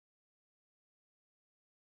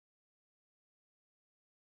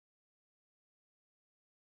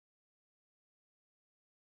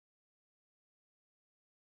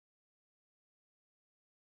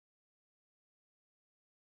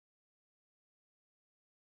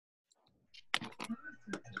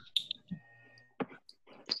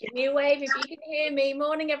Give me a wave if you can hear me.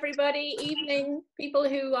 Morning, everybody. Evening, people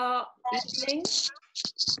who are evening.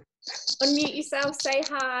 Unmute yourself, say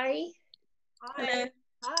hi. Hi.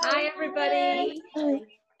 Hi, everybody. Hi.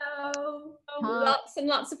 Hello. Lots and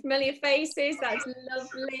lots of familiar faces. That's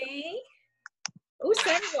lovely. Oh,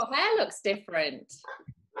 Sarah, your hair looks different.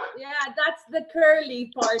 Yeah, that's the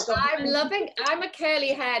curly part of I'm a curly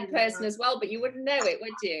haired person as well, but you wouldn't know it,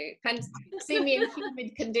 would you? Can see me in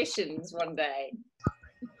humid conditions one day.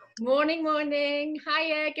 Morning, morning.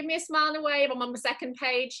 Hiya, give me a smile and a wave. I'm on the second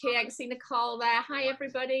page here. I can see Nicole there. Hi,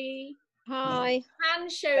 everybody. Hi. Can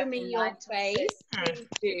show me your face. Please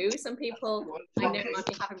do. Some people I know might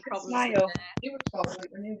be having problems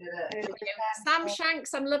with there. Sam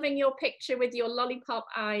Shanks, I'm loving your picture with your lollipop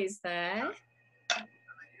eyes there.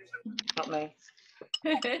 Not me.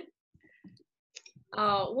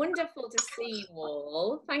 Oh, wonderful to see you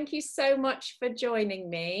all. Thank you so much for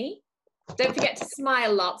joining me. Don't forget to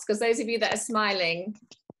smile lots, because those of you that are smiling,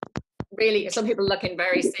 really, some people are looking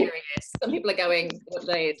very serious. Some people are going, what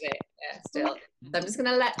day is it? Yeah, still. So I'm just going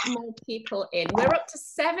to let more people in. We're up to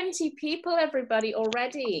 70 people, everybody,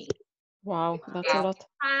 already. Wow, that's a lot.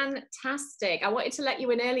 Fantastic. I wanted to let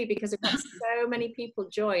you in early because we've had so many people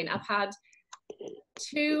join. I've had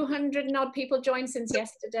 200 and odd people join since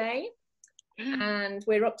yesterday. And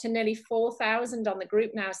we're up to nearly 4,000 on the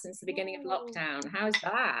group now since the beginning of lockdown. How's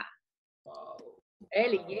that?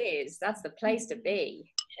 Early years, that's the place to be.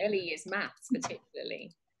 Early years maths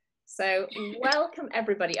particularly. So welcome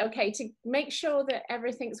everybody. Okay, to make sure that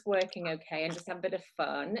everything's working okay and just have a bit of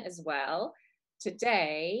fun as well,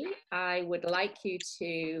 today I would like you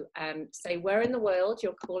to say where in the world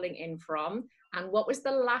you're calling in from and what was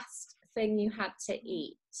the last thing you had to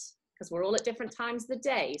eat, because we're all at different times of the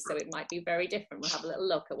day, so it might be very different. We'll have a little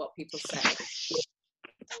look at what people say.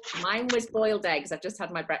 Mine was boiled eggs. I've just had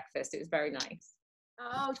my breakfast. It was very nice.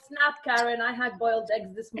 Oh, snap, Karen. I had boiled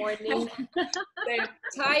eggs this morning. So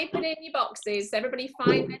type it in your boxes. Everybody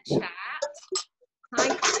find the chat.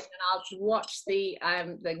 Type it in and I'll watch the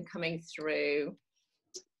them coming through.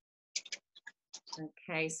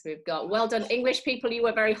 Okay, so we've got, well done. English people, you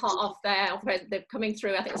were very hot off there. They're coming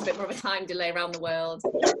through. I think it's a bit more of a time delay around the world.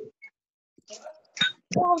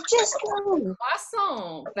 Oh, just go.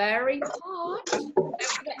 Croissant, very hot. Don't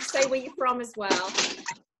forget to say where you're from as well.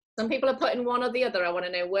 Some people are putting one or the other. I want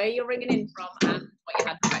to know where you're ringing in from and what you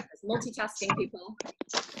had for breakfast. Multitasking people.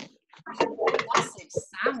 Sausage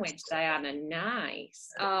sandwich, Diana, nice.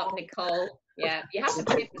 Oh, Nicole, yeah, you have to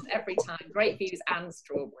tip us every time. Great views and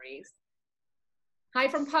strawberries. Hi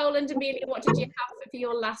from Poland, Amelia. What did you have for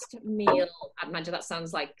your last meal? I imagine that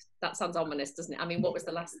sounds ominous, doesn't it? I mean, what was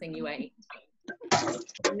the last thing you ate?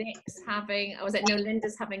 Nick's having,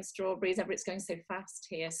 Linda's having strawberries. It's going so fast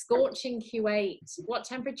here. Scorching Q8. What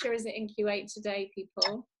temperature is it in Q8 today,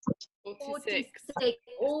 people? 46.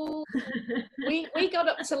 Oh, we got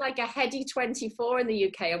up to like a heady 24 in the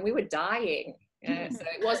UK and we were dying. Yeah, so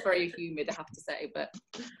it was very humid, I have to say, but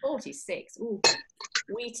 46. Ooh.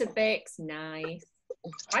 Weetabix, nice.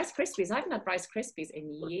 Rice Krispies. I haven't had Rice Krispies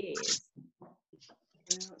in years.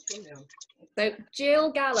 So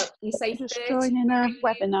Jill Gallop, you say Just 30. joining a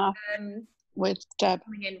webinar with Deb.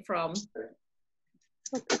 Coming in from.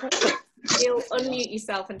 Jill, unmute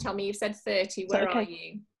yourself and tell me you've said 30. Where are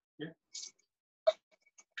you? Yeah.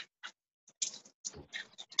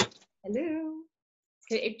 Hello.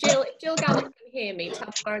 If Jill Gallop can hear me, tell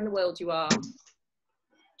me where in the world you are.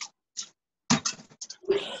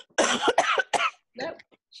 Nope,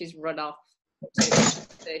 she's run off to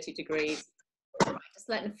 30 degrees. Right, just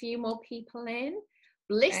letting a few more people in.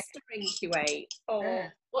 Blistering Q8. Oh,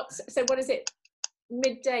 what is it?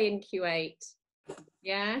 Midday in Q8.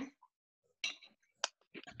 Yeah.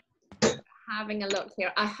 Having a look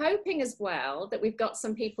here. I'm hoping as well that we've got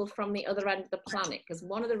some people from the other end of the planet, because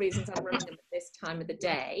one of the reasons I'm running them at this time of the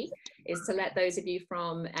day is to let those of you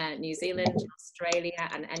from New Zealand, Australia,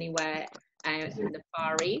 and anywhere in the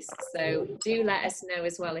Far East. So do let us know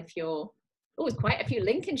as well if you're. Oh, there's quite a few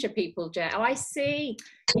Lincolnshire people, Jet. Oh, I see.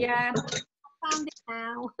 Yeah. I found it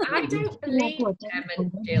now. I don't believe,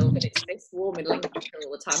 Jill, that it's this warm in Lincolnshire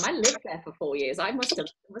all the time. I lived there for 4 years. I must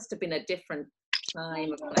have been a different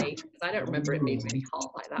time of place, because I don't remember it being really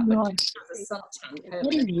hot like that. But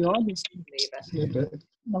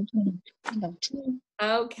the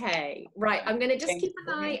okay, right. I'm going to just keep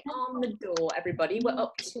an eye on the door, everybody. We're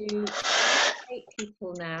up to 8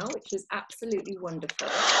 people now, which is absolutely wonderful.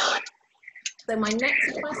 So my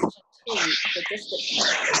next question to you, so just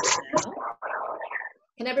now.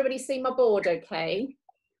 Can everybody see my board okay?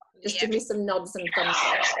 Just give me some nods and thumbs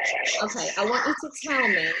up. Okay, I want you to tell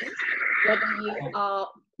me whether you are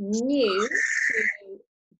new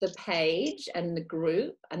to the page and the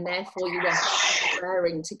group, and therefore you are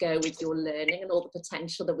raring to go with your learning and all the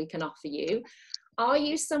potential that we can offer you. Are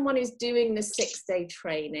you someone who's doing the 6-day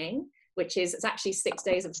training, which is, it's actually 6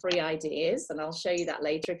 days of free ideas, and I'll show you that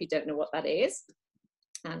later if you don't know what that is.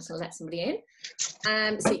 So I'll let somebody in.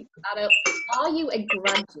 So you put that up. Are you a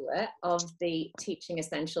graduate of the Teaching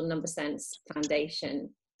Essential Number Sense Foundation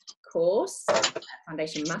course,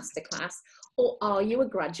 Foundation Masterclass, or are you a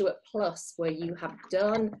Graduate Plus, where you have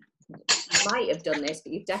done, you might have done this,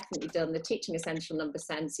 but you've definitely done the Teaching Essential Number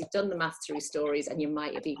Sense, you've done the Math Through Stories, and you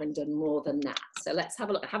might have even done more than that. So let's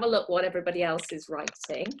have a look what everybody else is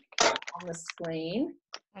writing on the screen.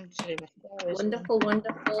 Wonderful,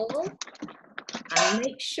 wonderful. And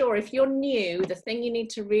make sure, if you're new, the thing you need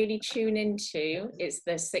to really tune into is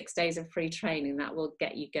the 6 days of free training. That will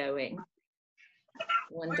get you going.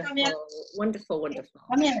 Wonderful, wonderful, wonderful.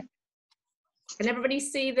 Can everybody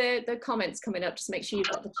see the comments coming up? Just make sure you've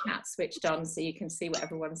got the chat switched on so you can see what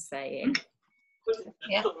everyone's saying.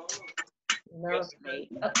 Yeah. Lovely.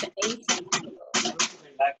 Up to 80 people.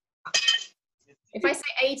 If I say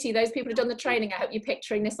 80, those people who've done the training, I hope you're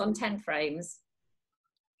picturing this on 10 frames.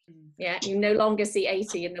 Yeah, you no longer see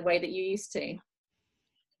 80 in the way that you used to.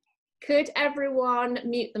 Could everyone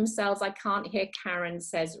mute themselves? I can't hear Karen,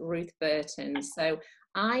 says Ruth Burton. So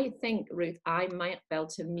I think, Ruth, I might be able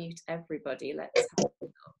to mute everybody. Let's have a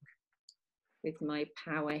look with my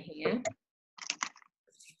power here.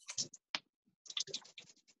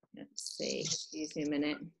 Let's see, excuse me a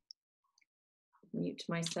minute. Mute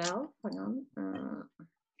myself, hang on.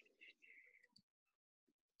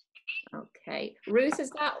 Okay, Ruth, is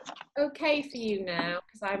that okay for you now?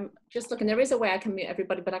 Because I'm just looking, there is a way I can mute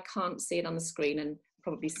everybody, but I can't see it on the screen and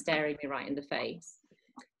probably staring me right in the face.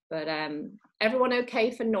 But everyone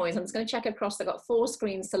okay for noise? I'm just going to check across. I've got 4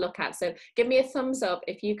 screens to look at. So give me a thumbs up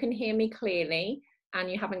if you can hear me clearly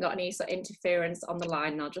and you haven't got any sort of interference on the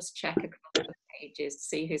line. And I'll just check across the pages to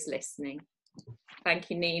see who's listening. Thank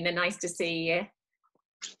you, Nina. Nice to see you.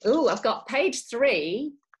 Oh, I've got page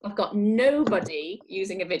 3. I've got nobody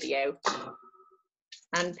using a video,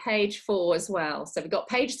 and page 4 as well. So we've got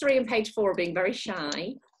page 3 and page 4 being very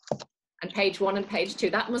shy, and page 1 and page 2.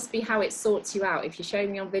 That must be how it sorts you out. If you're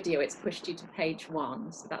showing me on video, it's pushed you to page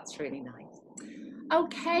 1. So that's really nice.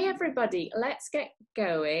 Okay, everybody, let's get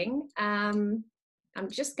going. I'm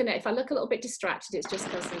just gonna, if I look a little bit distracted, it's just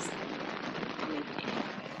because there's,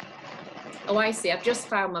 oh, I see. I've just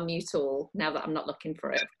found my mute all now that I'm not looking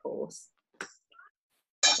for it, of course.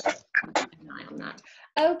 On that.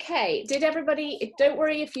 Okay, did everybody, don't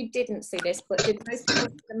worry if you didn't see this, but did most people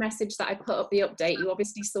see the message that I put up, the update? You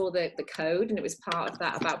obviously saw the code, and it was part of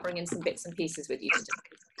that about bringing some bits and pieces with you today.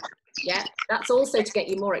 Yeah, that's also to get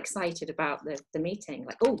you more excited about the meeting.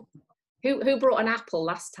 Like, oh, who brought an apple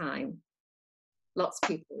last time? Lots of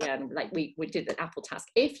people, yeah, like we did the apple task.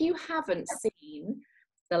 If you haven't seen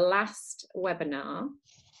the last webinar,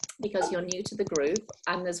 because you're new to the group,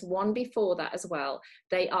 and there's one before that as well,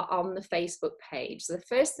 they are on the Facebook page. So the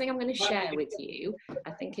first thing I'm going to share with you,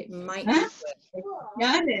 I think it might be I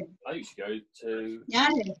used to go to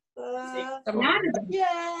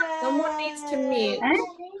someone needs to mute.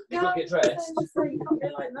 People get dressed.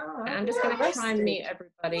 I'm just going to try and mute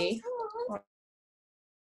everybody.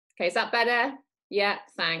 Okay, is that better? Yeah,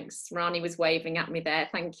 thanks. Rani was waving at me there.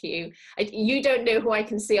 Thank you. You don't know who I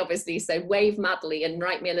can see, obviously, so wave madly and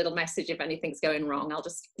write me a little message if anything's going wrong. I'll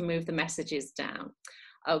just move the messages down.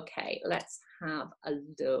 Okay, let's have a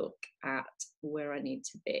look at where I need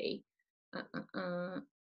to be.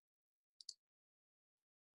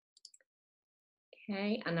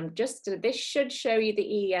 Okay, and I'm just, this should show you the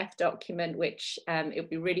EEF document, which it would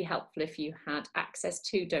be really helpful if you had access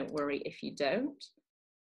to. Don't worry if you don't.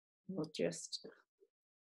 We'll just...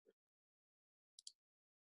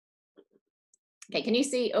 Okay, can you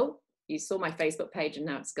see? Oh, you saw my Facebook page and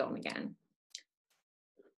now it's gone again.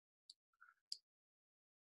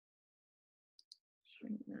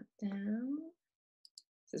 Shrink that down.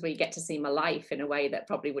 This is where you get to see my life in a way that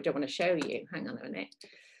probably don't want to show you. Hang on a minute.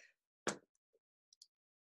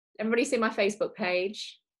 Everybody see my Facebook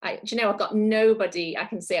page? Do you know, I've got nobody I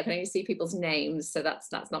can see. I can only see people's names, so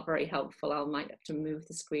that's not very helpful. I might have to move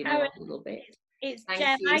the screen a little bit. It's Thank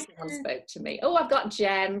Jem. you, someone spoke to me. Oh, I've got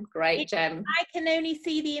Jem. Great, Jem. I can only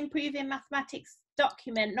see the Improving Mathematics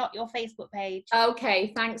document, not your Facebook page.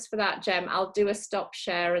 Okay, thanks for that, Jem. I'll do a stop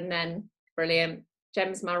share and then, brilliant.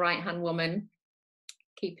 Jem's my right-hand woman,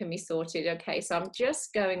 keeping me sorted. Okay, so I'm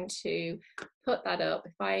just going to put that up.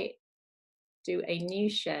 If I do a new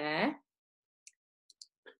share.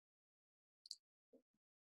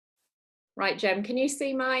 Right, Jem, can you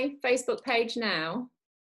see my Facebook page now?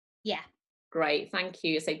 Yeah. Great, thank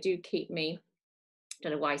you. So do keep me,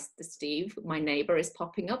 don't know why the Steve, my neighbour, is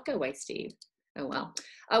popping up. Go away, Steve. Oh well.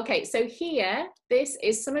 Okay, so here, this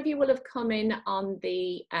is, some of you will have come in on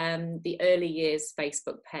the early years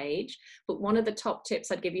Facebook page, but one of the top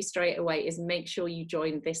tips I'd give you straight away is make sure you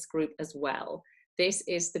join this group as well. This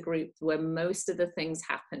is the group where most of the things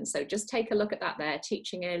happen. So just take a look at that there,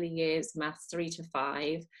 teaching early years, maths 3 to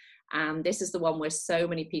 5. And this is the one where so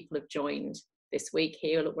many people have joined this week.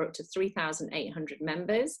 Here we're up to 3,800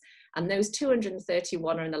 members, and those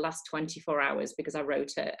 231 are in the last 24 hours because I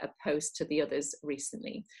wrote a post to the others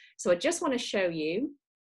recently. So I just want to show you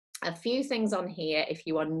a few things on here if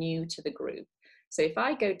you are new to the group. So if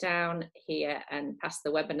I go down here and pass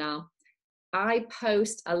the webinar, I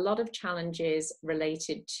post a lot of challenges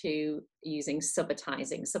related to using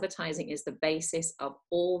subitizing. Subitizing is the basis of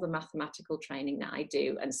all the mathematical training that I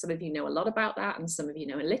do. And some of you know a lot about that, and some of you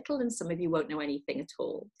know a little, and some of you won't know anything at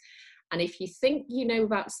all. And if you think you know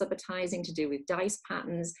about subitizing to do with dice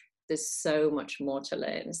patterns, there's so much more to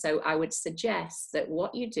learn. So I would suggest that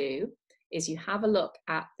what you do is you have a look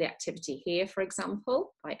at the activity here, for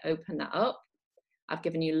example. If I open that up, I've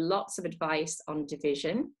given you lots of advice on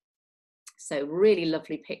division. So really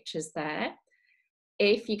lovely pictures there.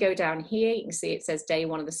 If you go down here, you can see it says day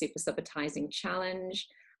 1 of the super subitizing challenge,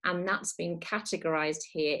 and that's been categorized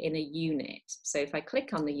here in a unit. So if I click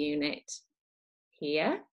on the unit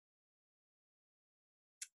here,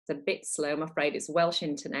 it's a bit slow, I'm afraid. It's Welsh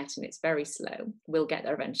internet and it's very slow. We'll get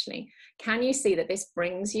there eventually. Can you see that this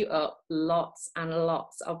brings you up lots and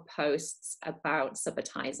lots of posts about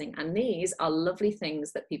subitizing? And these are lovely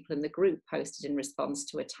things that people in the group posted in response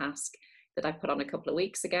to a task that I put on a couple of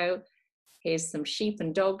weeks ago. Here's some sheep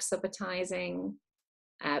and dog subitizing,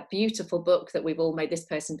 a beautiful book that we've all made this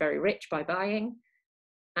person very rich by buying.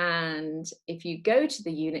 And if you go to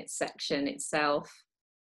the unit section itself,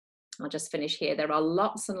 I'll just finish here. There are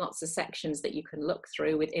lots and lots of sections that you can look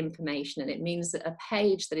through with information, and it means that a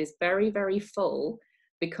page that is very, very full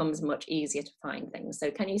becomes much easier to find things.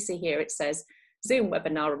 So can you see here, it says Zoom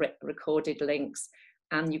webinar recorded links,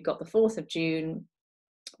 and you've got the 4th of June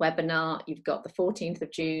webinar, you've got the 14th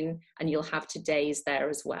of June, and you'll have today's there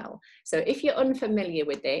as well. So if you're unfamiliar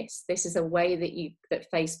with this, this is a way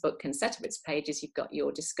that Facebook can set up its pages. You've got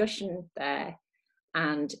your discussion there,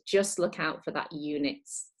 and just look out for that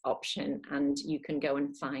units option and you can go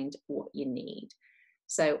and find what you need.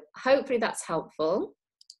 So hopefully that's helpful.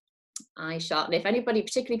 And if anybody,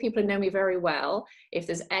 particularly people who know me very well, if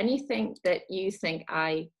there's anything that you think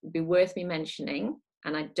would be worth me mentioning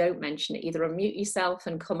and I don't mention it, either unmute yourself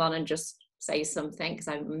and come on and just say something, because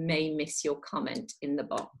I may miss your comment in the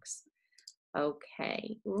box.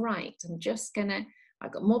 Okay, right,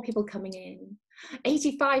 I've got more people coming in.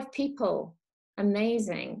 85 people,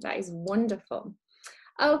 amazing, that is wonderful.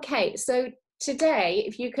 Okay, so today,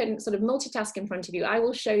 if you can sort of multitask in front of you, I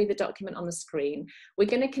will show you the document on the screen. We're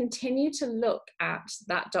going to continue to look at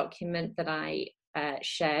that document that I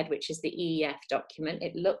shared, which is the EEF document.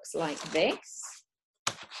 It looks like this.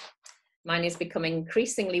 Mine is becoming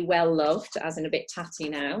increasingly well loved, as in a bit tatty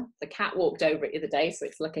now. The cat walked over it the other day, so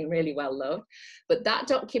it's looking really well loved. But that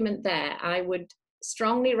document there, I would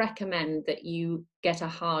strongly recommend that you get a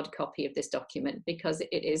hard copy of this document, because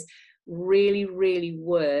it is really, really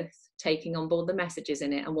worth taking on board the messages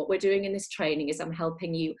in it. And what we're doing in this training is I'm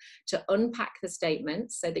helping you to unpack the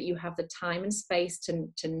statements so that you have the time and space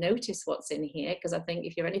to notice what's in here. Because I think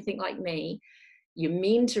if you're anything like me, you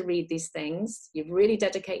mean to read these things, you've really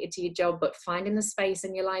dedicated to your job, but finding the space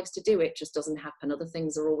in your lives to do it just doesn't happen. Other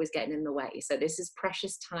things are always getting in the way. So this is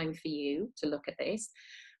precious time for you to look at this.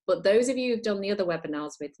 But those of you who've done the other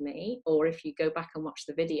webinars with me, or if you go back and watch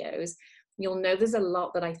the videos, you'll know there's a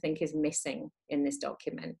lot that I think is missing in this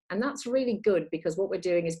document. And that's really good, because what we're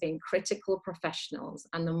doing is being critical professionals.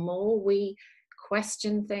 And the more we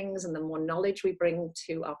question things and the more knowledge we bring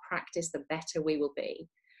to our practice, the better we will be.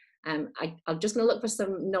 I'm just going to look for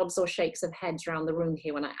some nods or shakes of heads around the room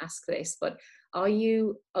here when I ask this, but are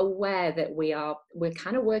you aware that we're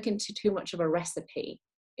kind of working to too much of a recipe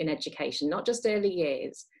in education, not just early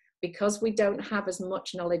years, because we don't have as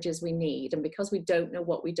much knowledge as we need, and because we don't know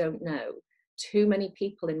what we don't know. Too many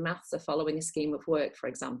people in maths are following a scheme of work, for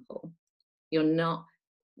example. You're not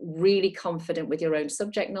really confident with your own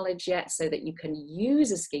subject knowledge yet, so that you can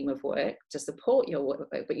use a scheme of work to support your work,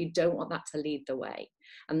 but you don't want that to lead the way.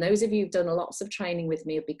 And those of you who've done lots of training with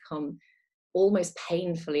me have become almost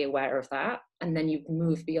painfully aware of that, and then you've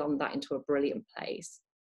moved beyond that into a brilliant place.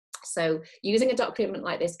 So using a document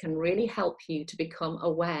like this can really help you to become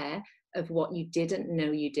aware of what you didn't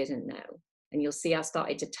know you didn't know. And you'll see I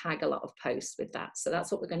started to tag a lot of posts with that. So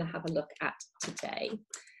that's what we're going to have a look at today.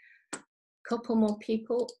 couple more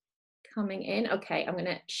people coming in. Okay, I'm going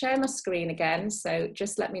to share my screen again. So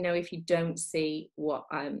just let me know if you don't see what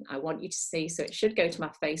I want you to see. So it should go to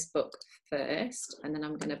my Facebook first, and then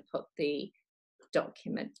I'm going to put the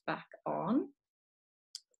document back on.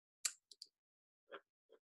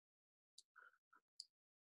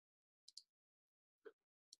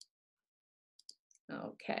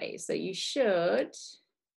 Okay, so you should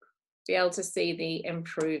be able to see the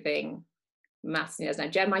improving maths. Now,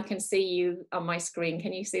 Jem, I can see you on my screen.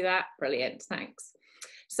 Can you see that? Brilliant, thanks.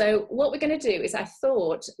 So what we're going to do is I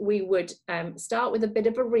thought we would start with a bit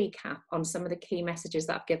of a recap on some of the key messages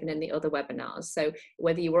that I've given in the other webinars. So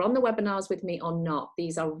whether you were on the webinars with me or not,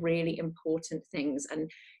 these are really important things. And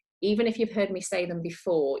even if you've heard me say them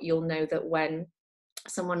before, you'll know that when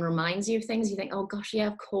someone reminds you of things, you think, oh gosh, yeah,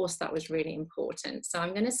 of course, that was really important. So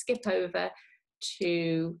I'm going to skip over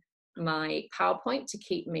to my PowerPoint to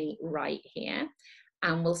keep me right here,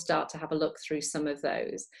 and we'll start to have a look through some of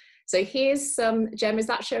those. So here's some, Jem, is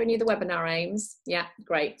that showing you the webinar aims? Yeah,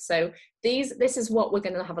 great. So this is what we're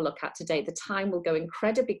going to have a look at today. The time will go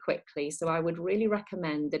incredibly quickly, so I would really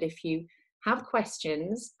recommend that if you have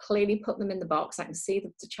questions, clearly put them in the box. I can see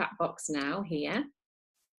the chat box now here.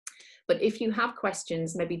 But if you have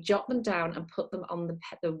questions, maybe jot them down and put them on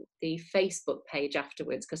the Facebook page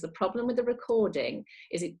afterwards, because the problem with the recording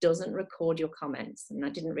is it doesn't record your comments. And I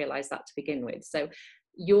didn't realize that to begin with. So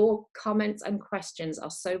your comments and questions are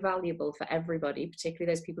so valuable for everybody,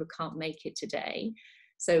 particularly those people who can't make it today.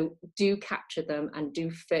 So do capture them and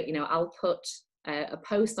do fit, you know, I'll put a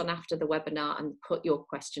post on after the webinar and put your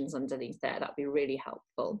questions underneath there. That'd be really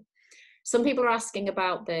helpful. Some people are asking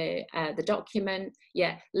about the document.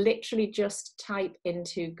 Yeah, literally just type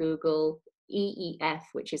into Google EEF,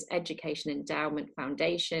 which is Education Endowment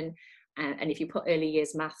Foundation. And if you put early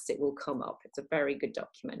years maths, it will come up. It's a very good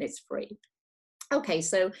document. It's free. Okay,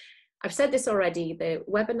 so I've said this already. The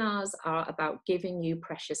webinars are about giving you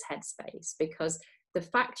precious headspace, because the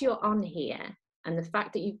fact you're on here and the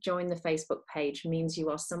fact that you've joined the Facebook page means you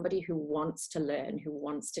are somebody who wants to learn, who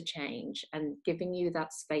wants to change, and giving you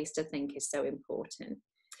that space to think is so important.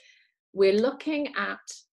 We're looking at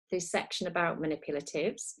this section about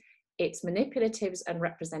manipulatives. It's manipulatives and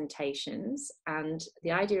representations, and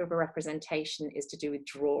the idea of a representation is to do with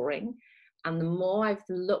drawing. And the more I've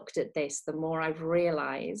looked at this, the more I've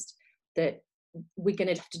realized that we're going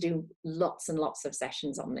to have to do lots and lots of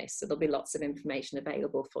sessions on this. So there'll be lots of information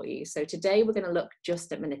available for you. So today we're going to look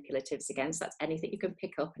just at manipulatives again. So that's anything you can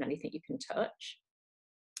pick up and anything you can touch.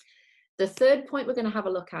 The third point we're going to have a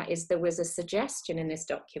look at is there was a suggestion in this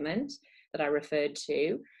document that I referred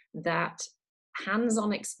to that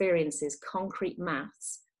hands-on experiences, concrete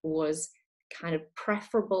maths, was kind of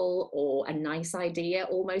preferable or a nice idea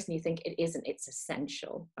almost, and you think it isn't, it's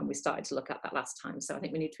essential. And we started to look at that last time. So I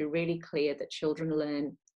think we need to be really clear that children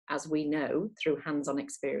learn, as we know, through hands-on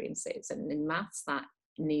experiences, and in maths that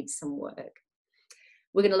needs some work.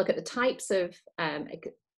 We're going to look at the types of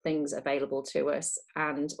things available to us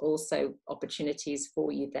and also opportunities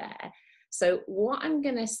for you there. So what I'm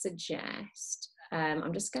going to suggest,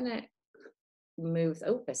 I'm just going to move,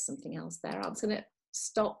 oh, there's something else there. I'm just going to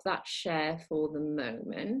stop that share for the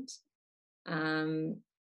moment. Are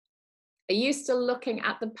you still looking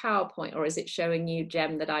at the PowerPoint, or is it showing you,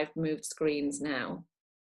 Jem, that I've moved screens now?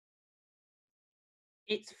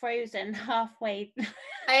 It's frozen halfway.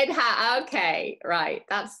 Okay, right.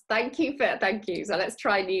 Thank you. So let's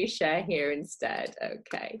try new share here instead.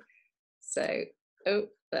 Okay. So,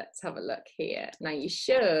 let's have a look here. Now you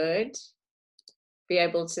should be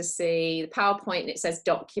able to see the PowerPoint, and it says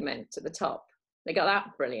document at the top. They got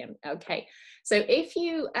that? Brilliant. Okay. So if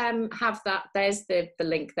you have that, there's the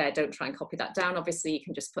link there. Don't try and copy that down. Obviously, you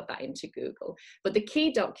can just put that into Google. But the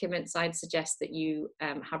key documents I'd suggest that you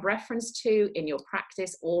have reference to in your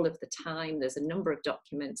practice all of the time. There's a number of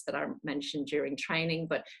documents that are mentioned during training,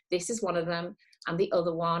 but this is one of them. And the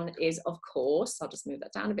other one is, of course, I'll just move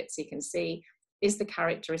that down a bit so you can see, is the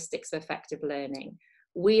characteristics of effective learning.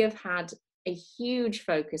 We have had a huge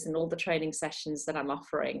focus in all the training sessions that I'm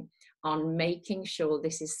offering on making sure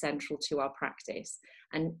this is central to our practice.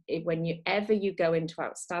 And whenever you go into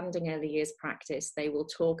outstanding early years practice, they will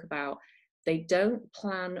talk about, they don't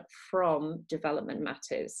plan from development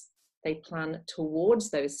matters. They plan towards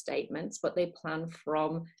those statements, but they plan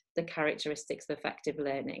from the characteristics of effective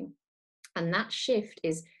learning. And that shift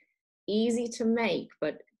is easy to make,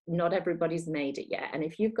 but not everybody's made it yet. And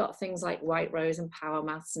if you've got things like White Rose and Power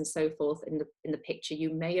Maths and so forth in the picture,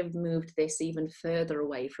 you may have moved this even further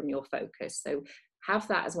away from your focus. So have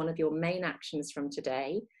that as one of your main actions from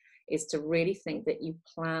today, is to really think that you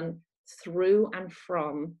plan through and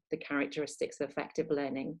from the characteristics of effective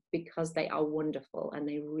learning, because they are wonderful and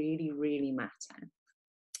they really, really matter.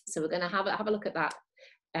 So we're going to have a look at that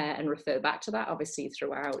and refer back to that obviously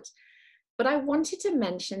throughout. But I wanted to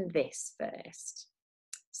mention this first.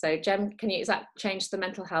 So Jem, is that change the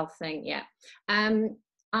mental health thing? Yeah.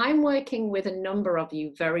 I'm working with a number of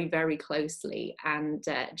you very, very closely, and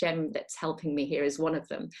Jem that's helping me here is one of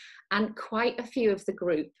them. And quite a few of the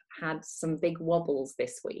group had some big wobbles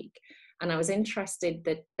this week. And I was interested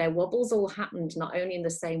that their wobbles all happened not only in the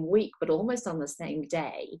same week, but almost on the same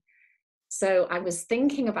day. So I was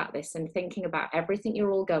thinking about this and thinking about everything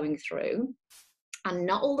you're all going through. And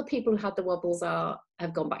not all the people who had the wobbles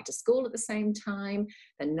have gone back to school at the same time.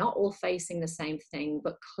 They're not all facing the same thing,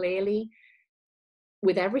 but clearly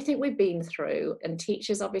with everything we've been through, and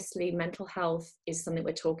teachers, obviously mental health is something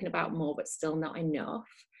we're talking about more, but still not enough.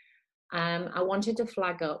 I wanted to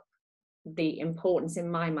flag up the importance in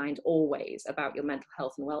my mind always about your mental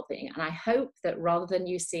health and well-being. And I hope that rather than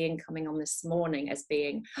you seeing coming on this morning as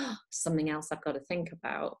being something else I've got to think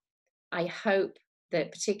about, I hope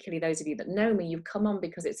that particularly those of you that know me, you've come on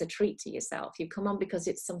because it's a treat to yourself. You've come on because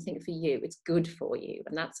it's something for you. It's good for you.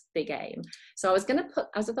 And that's big aim. So I was going to put,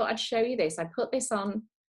 as I thought I'd show you this, I put this on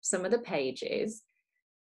some of the pages.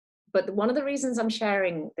 But one of the reasons I'm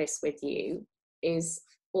sharing this with you is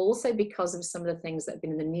also because of some of the things that have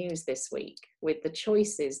been in the news this week with the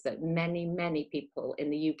choices that many, many people in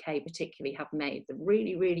the UK particularly have made, the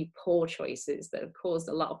really, really poor choices that have caused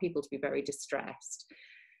a lot of people to be very distressed.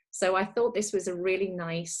 So I thought this was a really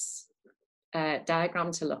nice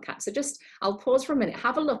diagram to look at. So I'll pause for a minute,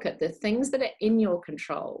 have a look at the things that are in your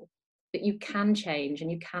control that you can change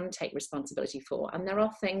and you can take responsibility for. And there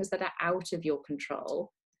are things that are out of your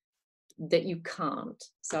control that you can't.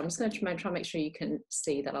 So I'm just going to try and make sure you can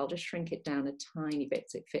see that. I'll just shrink it down a tiny bit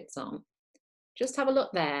so it fits on. Just have a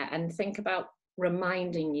look there and think about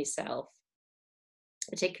reminding yourself,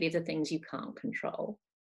 particularly the things you can't control.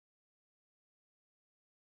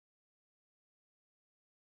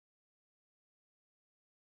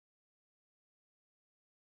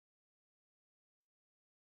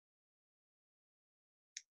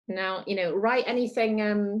 Now, write anything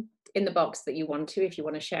in the box that you want to, if you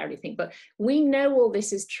want to share anything, but we know all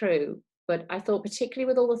this is true. But I thought particularly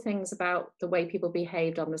with all the things about the way people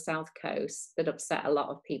behaved on the South Coast that upset a lot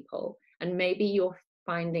of people, and maybe you're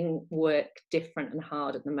finding work different and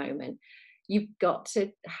hard at the moment, you've got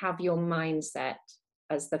to have your mindset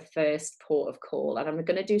as the first port of call. And I'm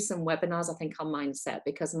going to do some webinars, I think, on mindset,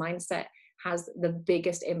 because mindset has the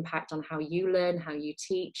biggest impact on how you learn, how you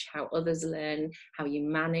teach, how others learn, how you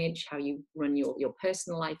manage, how you run your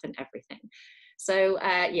personal life and everything. So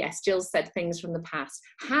yes, Jill said things from the past.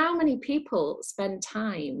 How many people spend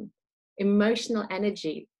time, emotional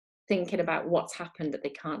energy, thinking about what's happened that they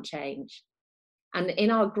can't change? And in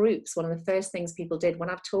our groups, one of the first things people did when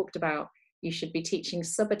I've talked about you should be teaching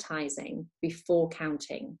subitizing before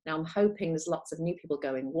counting. Now I'm hoping there's lots of new people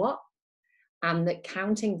going, what? And that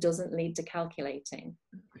counting doesn't lead to calculating.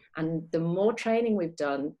 And the more training we've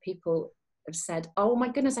done, people have said, oh my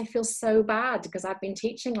goodness, I feel so bad because I've been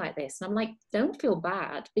teaching like this. And I'm like, don't feel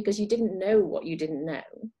bad because you didn't know what you didn't know.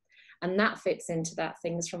 And that fits into that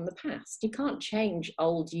things from the past. You can't change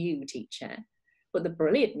old you, teacher. But the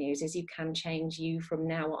brilliant news is you can change you from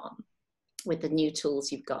now on with the new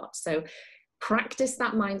tools you've got. So practice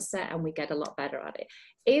that mindset and we get a lot better at it.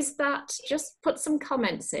 Is that, just put some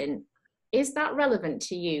comments in, is that relevant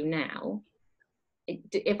to you now?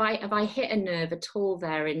 If I hit a nerve at all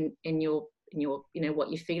there in your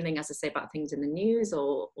what you're feeling, as I say, about things in the news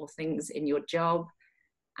or things in your job,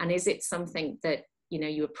 and is it something that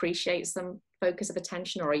you appreciate some focus of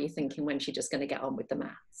attention, or are you thinking when's she just going to get on with the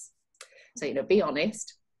maths? So be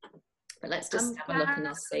honest. But let's just have a look and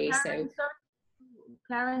I'll see.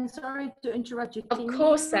 Karen, sorry to interrupt you. Of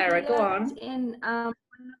course, Sarah, go on.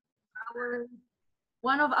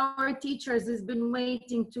 One of our teachers has been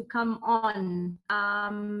waiting to come on.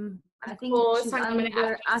 I think she's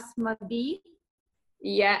under asthma B.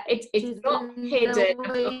 Yeah, it's not hidden.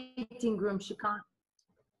 The waiting room. She can't.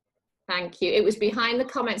 Thank you. It was behind the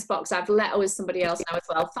comments box. I've let somebody else know as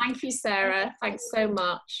well. Thank you, Sarah. Thanks so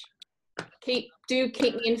much. Do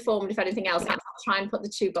keep me informed if anything else. I'll try and put the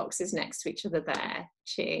two boxes next to each other there.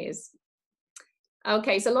 Cheers.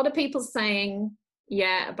 Okay, so a lot of people saying,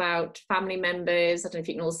 yeah, about family members. I don't know if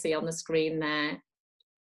you can all see on the screen there.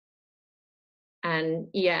 And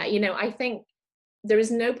yeah, I think there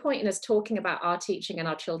is no point in us talking about our teaching and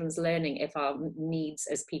our children's learning if our needs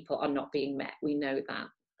as people are not being met. We know that.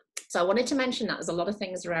 So I wanted to mention that there's a lot of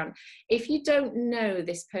things around. If you don't know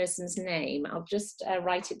this person's name, I'll just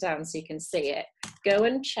write it down so you can see it. Go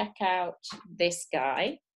and check out this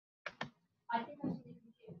guy.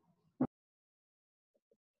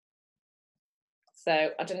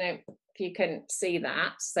 So I don't know if you can see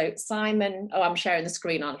that. So Simon, oh, I'm sharing the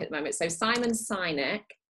screen on at the moment. So Simon Sinek,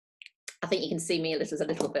 I think you can see me as a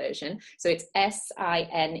little version. So it's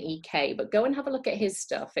S-I-N-E-K, but go and have a look at his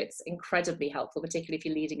stuff. It's incredibly helpful, particularly if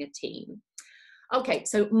you're leading a team. Okay,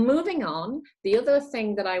 so moving on, the other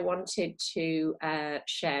thing that I wanted to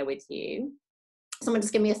share with you, someone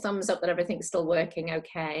just give me a thumbs up that everything's still working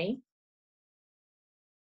okay.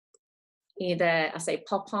 Either I say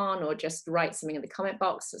pop on or just write something in the comment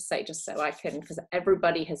box, say just so I can, because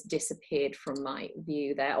everybody has disappeared from my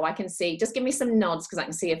view there. Oh, I can see, just give me some nods because I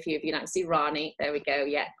can see a few of you. I can see Rani, there we go,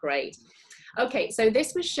 yeah, great. Okay, so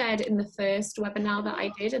this was shared in the first webinar that I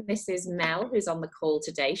did, and this is Mel, who's on the call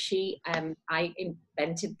today. I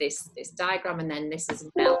invented this diagram, and then this is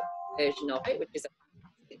Mel's version of it, which is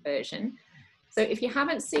a version. So if you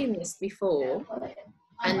haven't seen this before,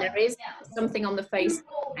 and there is something on the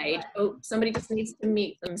Facebook page. Oh, somebody just needs to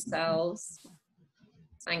mute themselves.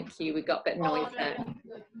 Thank you, we got a bit of noise there.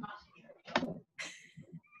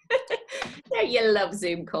 Yeah, you love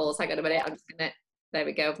Zoom calls. Hang on a minute, I'm just gonna, there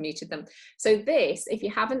we go, I've muted them. So this, if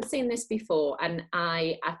you haven't seen this before, and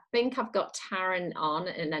I think I've got Taryn on,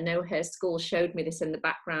 and I know her school showed me this in the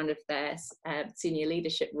background of their senior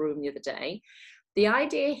leadership room the other day. The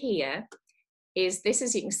idea here is this,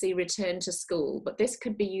 as you can see, return to school, but this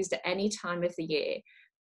could be used at any time of the year.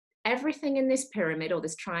 Everything in this pyramid or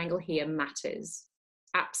this triangle here matters,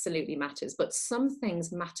 absolutely matters, but some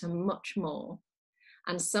things matter much more.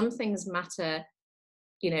 And some things matter,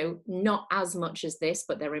 you know, not as much as this,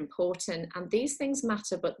 but they're important. And these things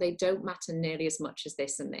matter, but they don't matter nearly as much as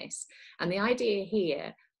this and this. And the idea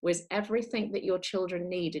here was everything that your children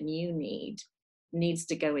need and you need needs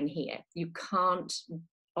to go in here. You can't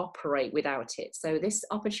operate without it. So this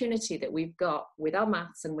opportunity that we've got with our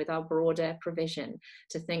maths and with our broader provision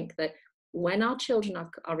to think that when our children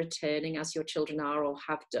are returning, as your children are or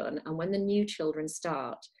have done, and when the new children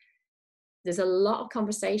start, there's a lot of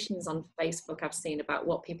conversations on Facebook I've seen about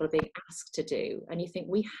what people are being asked to do. And you think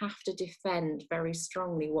we have to defend very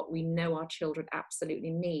strongly what we know our children absolutely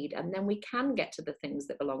need. And then we can get to the things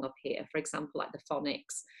that belong up here. For example, like the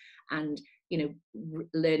phonics and, you know,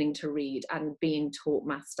 learning to read and being taught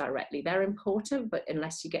maths directly. They're important, but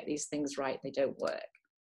unless you get these things right, they don't work.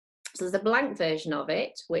 So there's a blank version of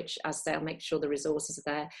it, which, as I say, I'll make sure the resources are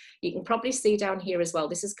there. You can probably see down here as well,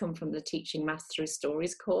 this has come from the Teaching Maths Through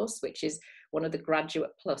Stories course, which is one of the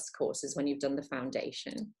Graduate Plus courses when you've done the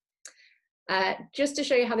foundation. Just to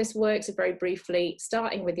show you how this works very briefly,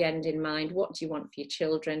 starting with the end in mind, what do you want for your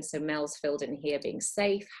children? So Mel's filled in here, being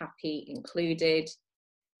safe, happy, included,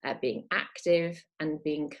 being active, and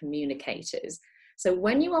being communicators. So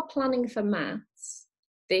when you are planning for maths,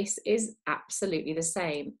 this is absolutely the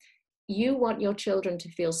same. You want your children to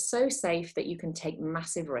feel so safe that you can take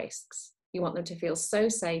massive risks. You want them to feel so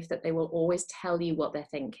safe that they will always tell you what they're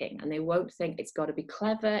thinking, and they won't think it's got to be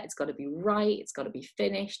clever, it's got to be right, it's got to be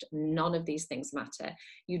finished. None of these things matter.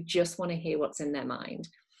 You just want to hear what's in their mind.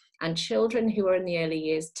 And children who are in the early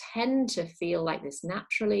years tend to feel like this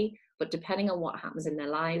naturally, but depending on what happens in their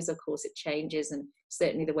lives, of course, it changes, and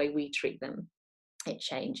certainly the way we treat them, it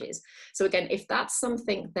changes. So again, if that's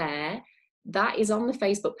something there, that is on the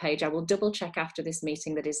Facebook page. I will double check after this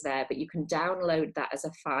meeting that is there, but you can download that as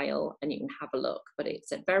a file and you can have a look. But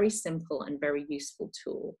it's a very simple and very useful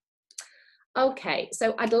tool. Okay,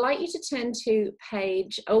 so I'd like you to turn to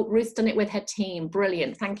page, oh, Ruth's done it with her team.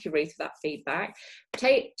 Brilliant. Thank you, Ruth, for that feedback.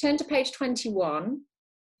 Turn to page 21,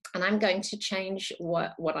 and I'm going to change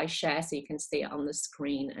what I share so you can see it on the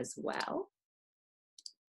screen as well.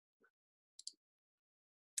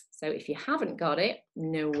 So if you haven't got it,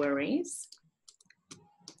 no worries.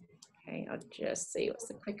 Okay, I'll just see what's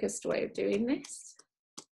the quickest way of doing this.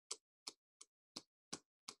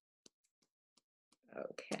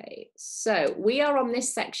 Okay, so we are on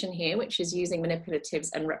this section here, which is using manipulatives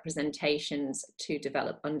and representations to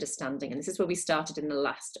develop understanding. And this is where we started in the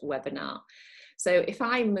last webinar. So if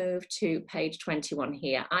I move to page 21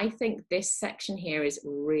 here, I think this section here is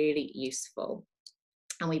really useful.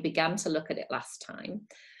 And we began to look at it last time.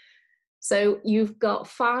 So you've got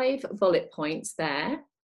 5 bullet points there,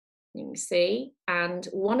 you can see. And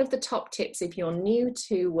one of the top tips, if you're new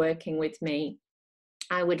to working with me,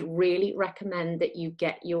 I would really recommend that you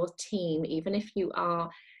get your team, even if you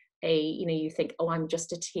are you think, oh, I'm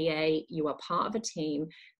just a TA, you are part of a team,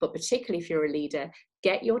 but particularly if you're a leader,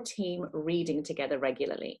 get your team reading together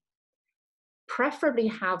regularly. Preferably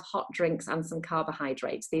have hot drinks and some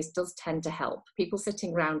carbohydrates. These does tend to help. People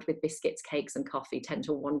sitting around with biscuits, cakes and coffee tend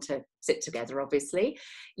to want to sit together, obviously.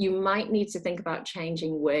 You might need to think about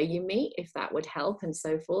changing where you meet if that would help and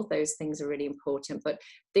so forth. Those things are really important. But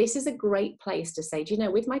this is a great place to say, do you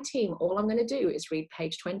know, with my team, all I'm going to do is read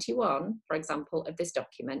page 21, for example, of this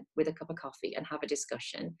document with a cup of coffee and have a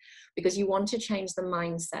discussion, because you want to change the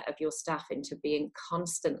mindset of your staff into being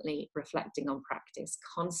constantly reflecting on practice,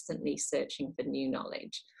 constantly searching for new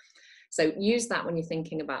knowledge. So use that when you're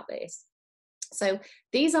thinking about this. So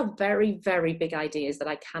these are very, very big ideas that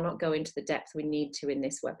I cannot go into the depth we need to in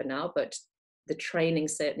this webinar, but the training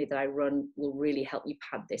certainly that I run will really help you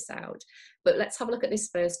pad this out. But let's have a look at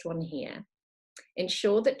this first one here.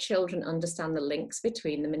 Ensure that children understand the links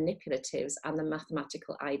between the manipulatives and the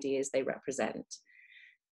mathematical ideas they represent.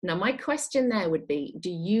 Now, my question there would be,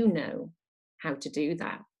 do you know how to do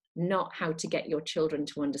that? Not how to get your children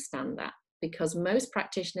to understand that. Because most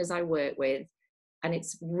practitioners I work with, and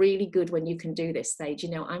it's really good when you can do this, say, you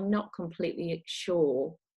know, I'm not completely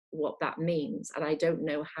sure what that means, and I don't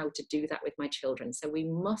know how to do that with my children. So we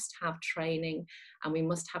must have training and we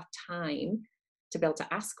must have time to be able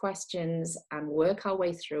to ask questions and work our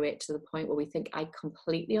way through it to the point where we think, I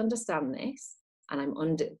completely understand this, and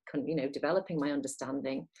I'm developing my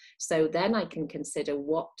understanding. So then I can consider,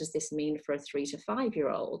 what does this mean for a 3 to 5 year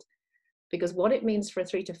old? Because what it means for a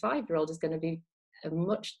 3 to 5 year old is going to be a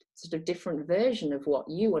much sort of different version of what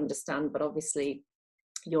you understand, but obviously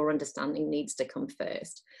your understanding needs to come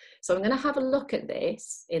first. So I'm going to have a look at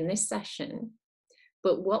this in this session.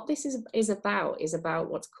 But what this is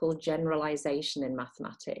about what's called generalization in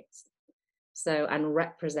mathematics. So, and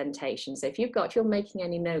representation. So if you're making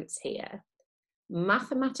any notes here,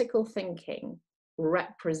 mathematical thinking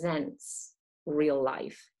represents real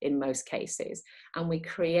life in most cases. And we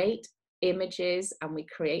create images and we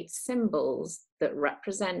create symbols that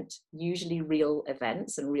represent usually real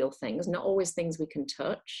events and real things, not always things we can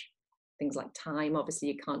touch. Things like time, obviously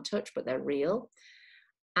you can't touch, but they're real.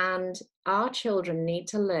 And our children need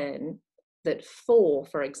to learn that 4,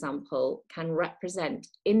 for example, can represent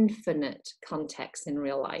infinite contexts in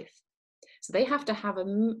real life. So they have to have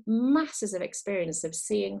a masses of experience of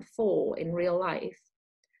seeing 4 in real life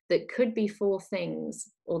that could be 4 things,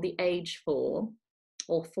 or the age 4,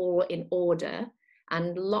 or 4 in order,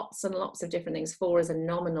 and lots of different things. 4 is a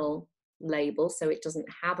nominal label, so it doesn't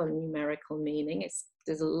have a numerical meaning.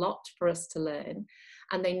 There's a lot for us to learn,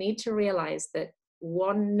 and they need to realize that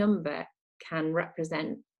one number can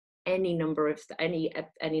represent any number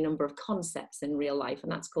of concepts in real life,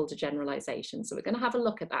 and that's called a generalization. So we're going to have a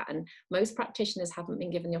look at that, and most practitioners haven't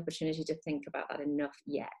been given the opportunity to think about that enough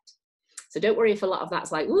yet. So don't worry if a lot of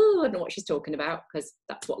that's like, ooh, I don't know what she's talking about, because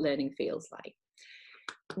that's what learning feels like.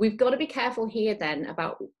 We've got to be careful here then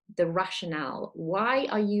about the rationale. Why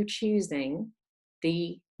are you choosing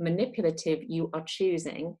the manipulative you are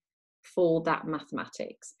choosing for that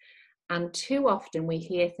mathematics? And too often we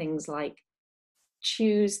hear things like,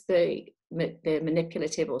 choose the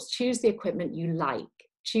manipulative, or choose the equipment you like,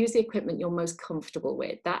 choose the equipment you're most comfortable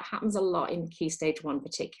with. That happens a lot in Key Stage 1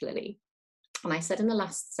 particularly. And I said in the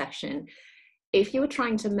last session, if you were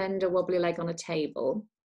trying to mend a wobbly leg on a table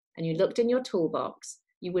and you looked in your toolbox,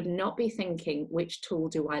 you would not be thinking, which tool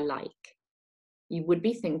do I like? You would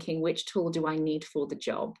be thinking, which tool do I need for the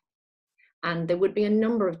job? And there would be a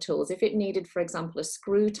number of tools. If it needed, for example, a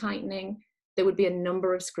screw tightening, there would be a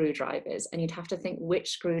number of screwdrivers, and you'd have to think which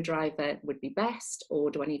screwdriver would be best,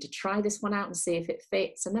 or do I need to try this one out and see if it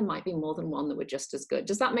fits? And there might be more than one that were just as good.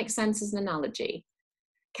 Does that make sense as an analogy?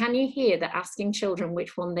 Can you hear that asking children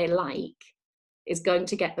which one they like is going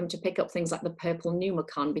to get them to pick up things like the purple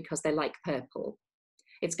Numicon because they like purple?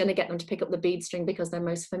 It's going to get them to pick up the bead string because they're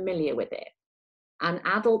most familiar with it. And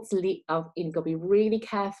adults are going to be really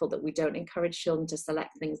careful that we don't encourage children to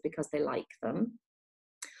select things because they like them.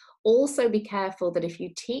 Also be careful that if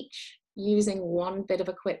you teach using one bit of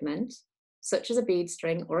equipment, such as a bead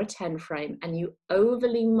string or a 10 frame, and you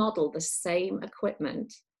overly model the same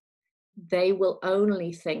equipment, they will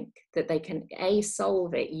only think that they can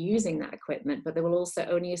solve it using that equipment, but they will also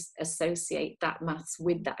only associate that maths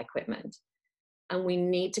with that equipment. And we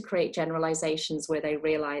need to create generalizations where they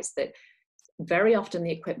realize that very often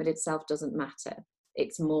the equipment itself doesn't matter.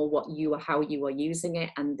 It's more how you are using it,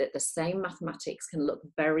 and that the same mathematics can look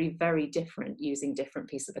very, very different using different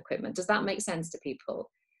pieces of equipment. Does that make sense to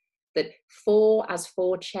people? That 4 as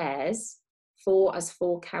 4 chairs, 4 as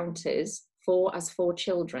 4 counters, 4 as 4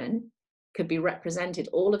 children could be represented,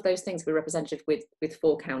 all of those things be represented with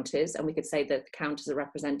 4 counters, and we could say that the counters are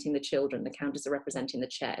representing the children, the counters are representing the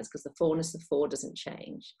chairs, because the 4ness of 4 doesn't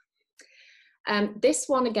change. This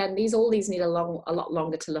one, again, all these need a lot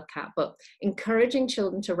longer to look at, but encouraging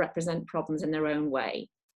children to represent problems in their own way.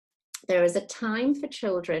 There is a time for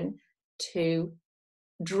children to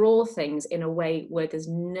draw things in a way where there's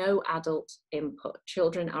no adult input.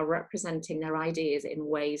 Children are representing their ideas in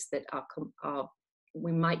ways that are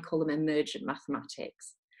we might call them emergent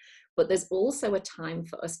mathematics. But there's also a time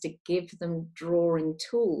for us to give them drawing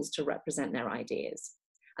tools to represent their ideas.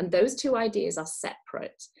 And those two ideas are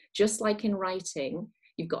separate. Just like in writing,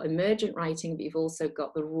 you've got emergent writing, but you've also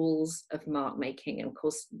got the rules of mark making. And of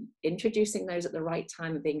course, introducing those at the right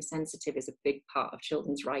time and being sensitive is a big part of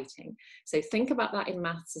children's writing. So think about that in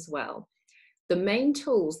maths as well. The main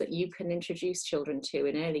tools that you can introduce children to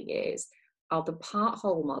in early years are the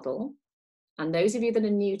part-whole model. And those of you that are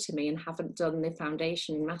new to me and haven't done the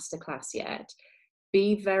foundation masterclass yet,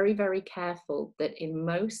 be very, very careful that in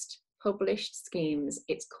most published schemes,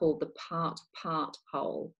 it's called the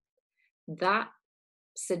part-whole. That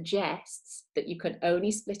suggests that you can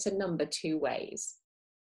only split a number two ways.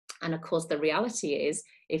 And of course, the reality is,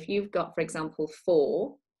 if you've got, for example,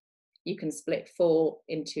 4, you can split 4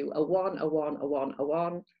 into a 1, a 1, a 1, a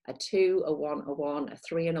 1, a 2, a 1, a 1, a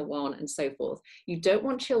 3, and a 1, and so forth. You don't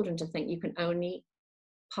want children to think you can only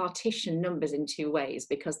partition numbers in 2 ways,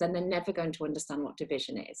 because then they're never going to understand what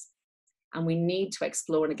division is. And we need to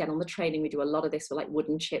explore, and again, on the training, we do a lot of this with like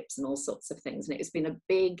wooden chips and all sorts of things. And it's been a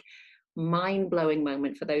big, mind-blowing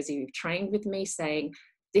moment for those of you who've trained with me, saying,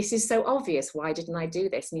 this is so obvious, why didn't I do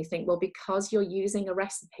this? And you think, well, because you're using a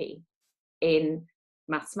recipe in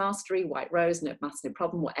Maths Mastery, White Rose, No Maths No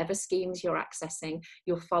Problem, whatever schemes you're accessing,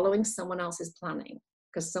 you're following someone else's planning.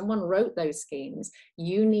 Because someone wrote those schemes,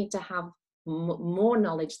 you need to have more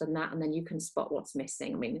knowledge than that, and then you can spot what's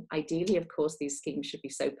missing. I mean, ideally, of course, these schemes should be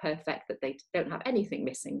so perfect that they don't have anything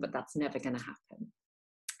missing, but that's never going to happen.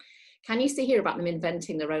 Can you see here about them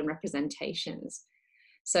inventing their own representations?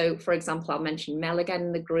 So, for example, I'll mention Mel again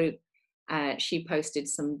in the group. She posted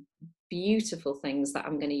some beautiful things that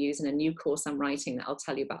I'm going to use in a new course I'm writing that I'll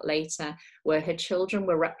tell you about later, where her children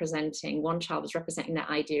were representing, one child was representing that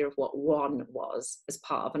idea of what 1 was as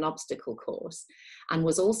part of an obstacle course, and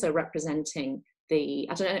was also representing the,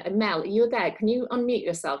 I don't know, Mel, you're there, can you unmute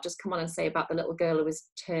yourself? Just come on and say about the little girl who was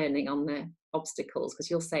turning on the obstacles, because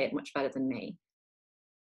you'll say it much better than me.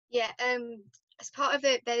 Yeah, as part of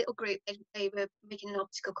their little group, they were making an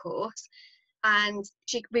obstacle course, and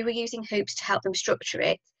we were using hoops to help them structure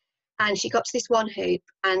it. And she got to this one hoop,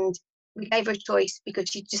 and we gave her a choice because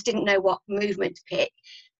she just didn't know what movement to pick.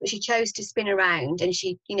 But she chose to spin around, and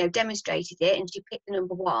she, demonstrated it, and she picked the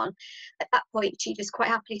number 1. At that point, she just quite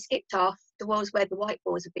happily skipped off the walls where the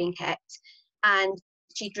whiteboards were being kept, and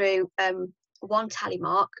she drew 1 tally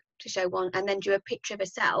mark to show 1, and then drew a picture of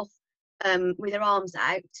herself with her arms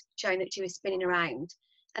out, showing that she was spinning around,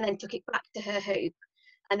 and then took it back to her hoop.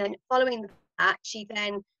 And then following that, she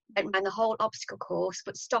then went around the whole obstacle course,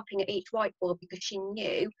 but stopping at each whiteboard because she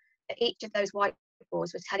knew that each of those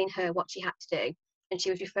whiteboards was telling her what she had to do, and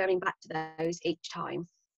she was referring back to those each time.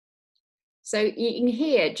 So you can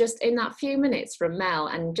hear just in that few minutes from Mel,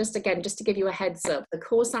 and just again, just to give you a heads up, the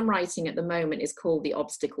course I'm writing at the moment is called the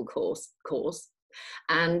Obstacle Course,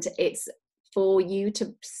 and it's for you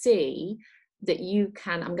to see that you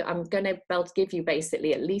can, I'm going to be able to give you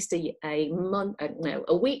basically at least a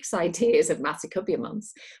week's ideas of maths. It could be a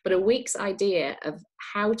month's, but a week's idea of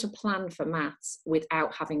how to plan for maths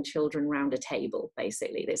without having children round a table,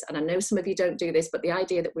 basically this. And I know some of you don't do this, but the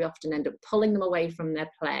idea that we often end up pulling them away from their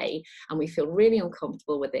play, and we feel really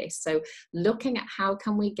uncomfortable with this. So looking at how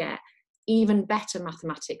can we get even better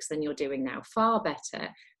mathematics than you're doing now, far better,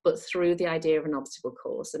 but through the idea of an obstacle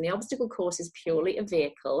course. And the obstacle course is purely a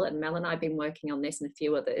vehicle, and Mel and I have been working on this and a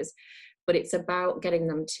few others, but it's about getting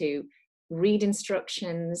them to read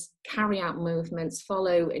instructions, carry out movements,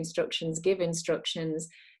 follow instructions, give instructions,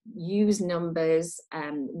 use numbers,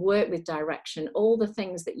 work with direction, all the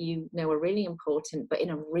things that you know are really important, but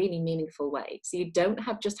in a really meaningful way. So you don't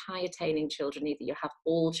have just high attaining children either, you have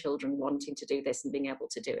all children wanting to do this and being able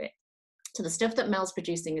to do it. So the stuff that Mel's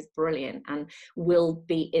producing is brilliant and will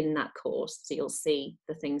be in that course. So you'll see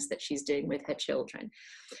the things that she's doing with her children.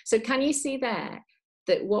 So can you see there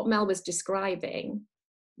that what Mel was describing,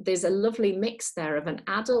 there's a lovely mix there of an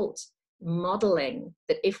adult modeling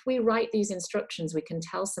that if we write these instructions, we can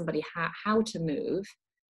tell somebody how to move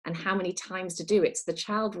and how many times to do it. So the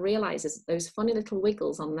child realizes that those funny little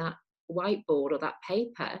wiggles on that whiteboard or that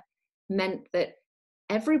paper meant that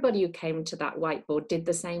everybody who came to that whiteboard did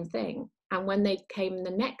the same thing. And when they came the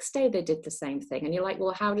next day, they did the same thing. And you're like,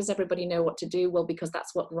 well, how does everybody know what to do? Well, because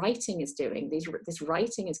that's what writing is doing. This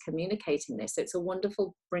writing is communicating this. It's a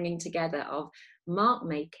wonderful bringing together of mark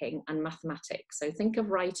making and mathematics. So think of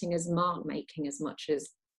writing as mark making as much as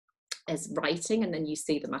writing, and then you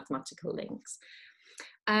see the mathematical links.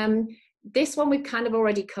 This one we've kind of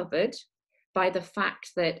already covered by the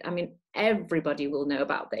fact that, I mean, everybody will know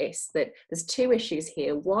about this, that there's two issues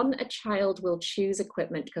here. One, a child will choose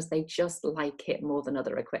equipment because they just like it more than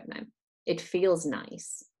other equipment. It feels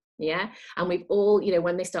nice, yeah? And we've all, you know,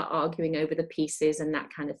 when they start arguing over the pieces and that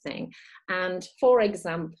kind of thing. And for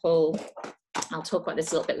example, I'll talk about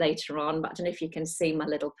this a little bit later on, but I don't know if you can see my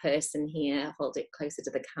little person here, hold it closer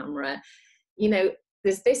to the camera. You know,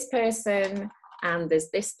 there's this person, and there's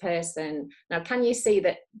this person. Now, can you see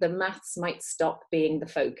that the maths might stop being the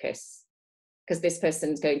focus? Because this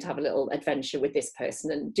person's going to have a little adventure with this person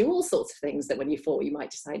and do all sorts of things that when you're 4, you might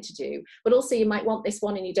decide to do. But also you might want this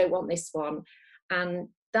one and you don't want this one. And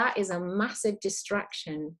that is a massive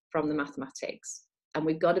distraction from the mathematics. And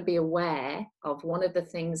we've got to be aware of one of the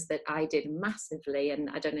things that I did massively, and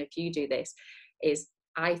I don't know if you do this, is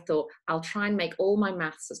I thought I'll try and make all my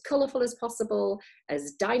maths as colourful as possible,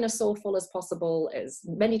 as dinosaur-ful as possible, as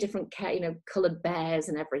many different, you know, coloured bears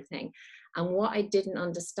and everything. And what I didn't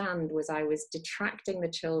understand was I was detracting the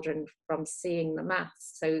children from seeing the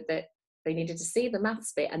maths, so that they needed to see the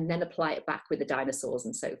maths bit and then apply it back with the dinosaurs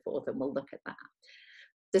and so forth, and we'll look at that.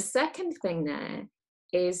 The second thing there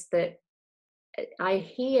is that I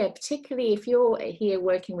hear, particularly if you're here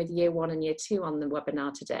working with year 1 and year 2 on the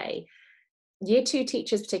webinar today, year 2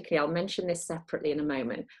 teachers particularly, I'll mention this separately in a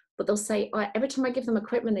moment, but they'll say, oh, every time I give them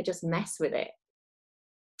equipment, they just mess with it.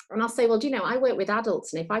 And I'll say, well, do you know, I work with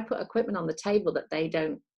adults, and if I put equipment on the table that they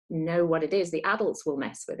don't know what it is, the adults will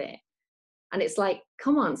mess with it. And it's like,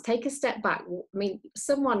 come on, take a step back. I mean,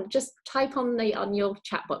 someone just type on your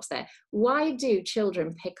chat box there, why do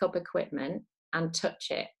children pick up equipment and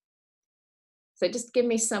touch it? So just give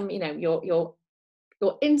me some, you know, your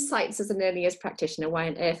insights as an early years practitioner, why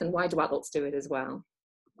on earth, and why do adults do it as well?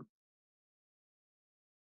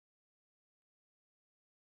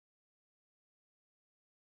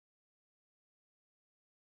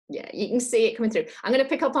 Yeah, you can see it coming through. I'm going to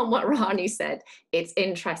pick up on what Rani said. It's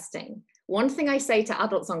interesting. One thing I say to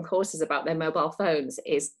adults on courses about their mobile phones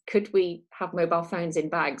is, could we have mobile phones in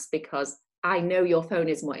bags? Because I know your phone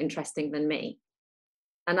is more interesting than me.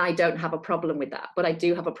 And I don't have a problem with that, but I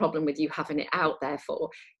do have a problem with you having it out, therefore.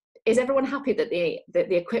 Is everyone happy that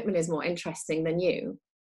the equipment is more interesting than you?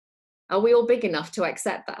 Are we all big enough to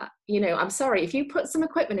accept that? You know, I'm sorry, if you put some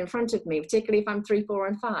equipment in front of me, particularly if I'm 3, 4,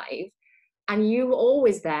 and 5, and you're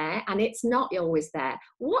always there and it's not always there,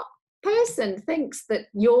 what person thinks that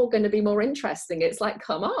you're going to be more interesting? It's like,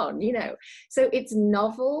 come on, you know. So it's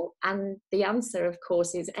novel, and the answer, of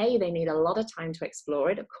course, is A, they need a lot of time to explore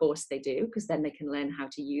it. Of course they do, because then they can learn how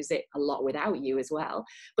to use it a lot without you as well.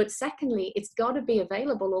 But secondly, it's got to be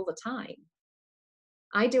available all the time.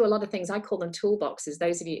 I do a lot of things, I call them toolboxes.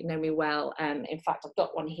 Those of you who know me well, in fact, I've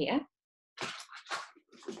got one here.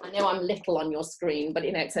 I know I'm little on your screen, but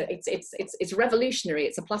you know, it's revolutionary.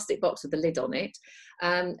 It's a plastic box with a lid on it.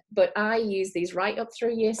 But I use these right up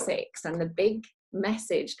through year 6, and the big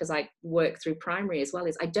message, because I work through primary as well,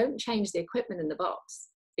 is I don't change the equipment in the box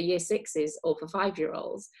for year 6s or for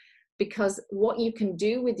 5-year-olds, because what you can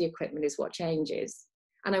do with the equipment is what changes.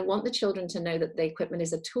 And I want the children to know that the equipment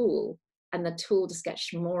is a tool, and the tool just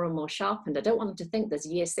gets more and more sharpened. I don't want them to think there's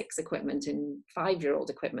year 6 equipment and 5-year-old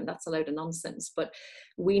equipment. That's a load of nonsense. But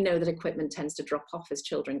we know that equipment tends to drop off as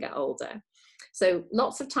children get older. So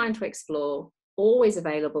lots of time to explore, always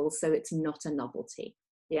available, so it's not a novelty.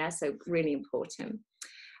 Yeah, so really important.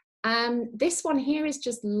 This one here is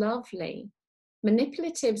just lovely.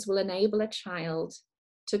 Manipulatives will enable a child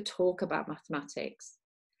to talk about mathematics.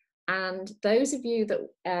 And those of you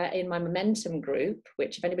that in my Momentum group,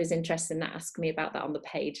 which if anybody's interested in that, ask me about that on the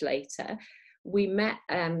page later. We met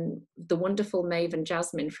the wonderful Maeve and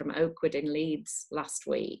Jasmine from Oakwood in Leeds last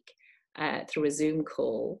week through a Zoom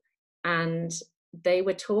call. And they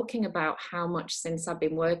were talking about how much, since I've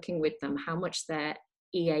been working with them, how much their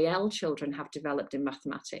EAL children have developed in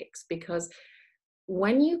mathematics. Because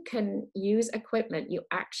when you can use equipment, you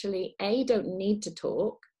actually, A, don't need to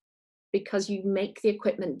talk, because you make the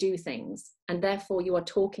equipment do things, and therefore you are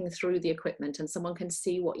talking through the equipment and someone can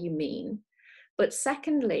see what you mean. But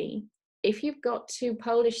secondly, if you've got 2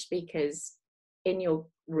 Polish speakers in your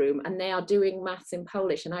room and they are doing maths in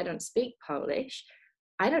Polish and I don't speak Polish,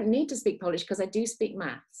 I don't need to speak Polish because I do speak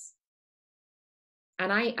maths.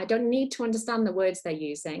 And I don't need to understand the words they're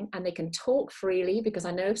using, and they can talk freely, because I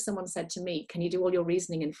know if someone said to me, can you do all your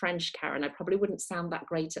reasoning in French, Karen? I probably wouldn't sound that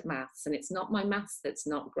great at maths. And it's not my maths that's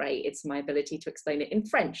not great. It's my ability to explain it in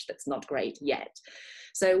French that's not great yet.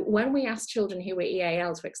 So when we ask children who are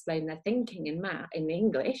EAL to explain their thinking in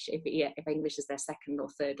English, if English is their second or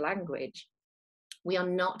third language, we are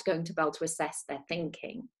not going to be able to assess their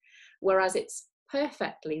thinking. Whereas it's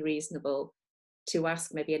perfectly reasonable to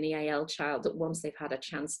ask maybe an EAL child that once they've had a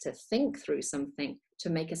chance to think through something, to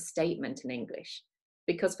make a statement in English.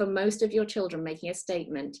 Because for most of your children, making a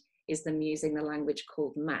statement is them using the language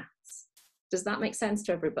called maths. Does that make sense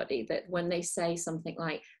to everybody? That when they say something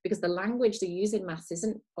like, because the language they use in maths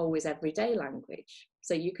isn't always everyday language.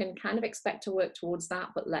 So you can kind of expect to work towards that,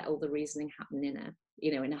 but let all the reasoning happen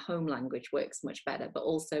in a home language works much better, but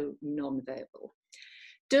also non-verbal.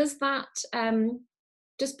 Does that,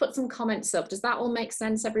 just put some comments up. Does that all make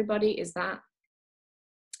sense, everybody? Is that,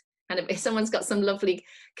 and if someone's got some lovely,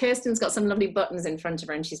 Kirsten's got some lovely buttons in front of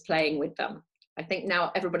her and she's playing with them. I think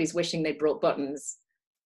now everybody's wishing they brought buttons.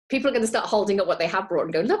 People are going to start holding up what they have brought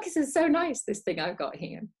and go, look, this is so nice, this thing I've got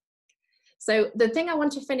here. So the thing I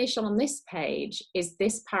want to finish on this page is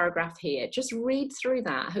this paragraph here. Just read through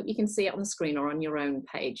that. I hope you can see it on the screen or on your own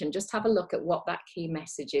page, and just have a look at what that key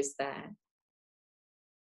message is there.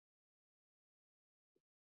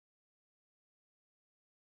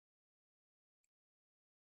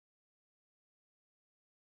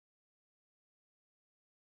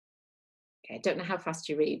 Okay, I don't know how fast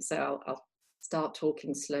you read, so I'll start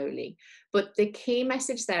talking slowly. But the key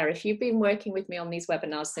message there, if you've been working with me on these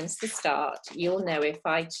webinars since the start, you'll know if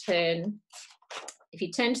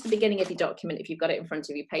you turn to the beginning of your document, if you've got it in front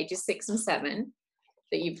of you, pages 6 and 7,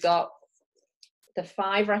 that you've got the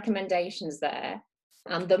 5 recommendations there.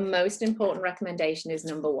 And the most important recommendation is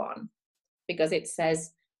number 1, because it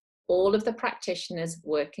says all of the practitioners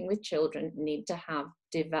working with children need to have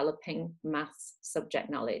developing maths subject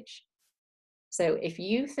knowledge. So if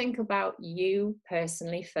you think about you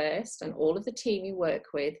personally first and all of the team you work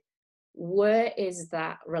with, where is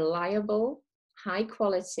that reliable, high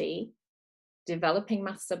quality, developing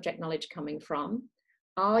maths subject knowledge coming from?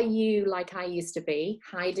 Are you, like I used to be,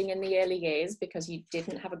 hiding in the early years because you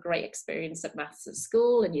didn't have a great experience at maths at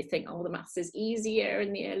school and you think, oh, the maths is easier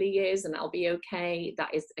in the early years and I'll be okay?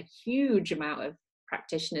 That is a huge amount of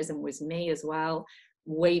practitioners, and was me as well,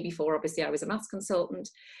 way before obviously I was a maths consultant.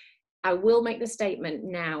 I will make the statement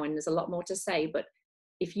now, and there's a lot more to say, but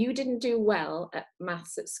if you didn't do well at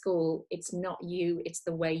maths at school, it's not you, it's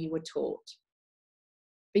the way you were taught.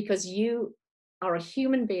 Because you are a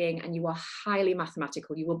human being and you are highly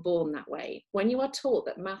mathematical. You were born that way. When you are taught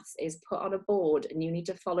that maths is put on a board and you need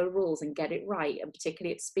to follow rules and get it right, and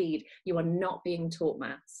particularly at speed, you are not being taught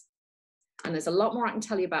maths. And there's a lot more I can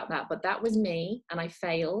tell you about that, but that was me, and I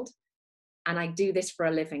failed. And I do this for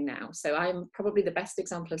a living now. So I'm probably the best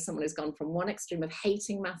example of someone who's gone from one extreme of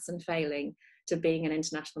hating maths and failing to being an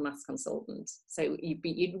international maths consultant. So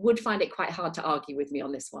you would find it quite hard to argue with me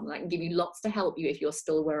on this one. I can give you lots to help you if you're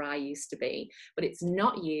still where I used to be, but it's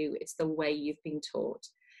not you, it's the way you've been taught.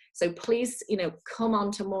 So please, come on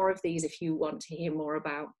to more of these if you want to hear more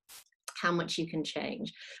about how much you can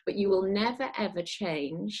change. But you will never ever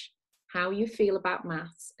change how you feel about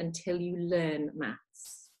maths until you learn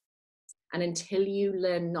maths. And until you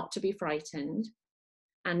learn not to be frightened,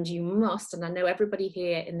 and you must, and I know everybody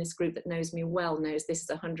here in this group that knows me well knows this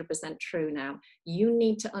is 100% true now, you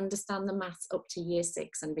need to understand the maths up to year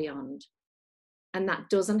 6 and beyond. And that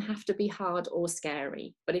doesn't have to be hard or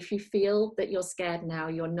scary. But if you feel that you're scared now,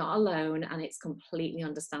 you're not alone, and it's completely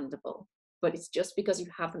understandable. But it's just because you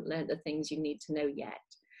haven't learned the things you need to know yet.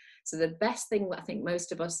 So the best thing I think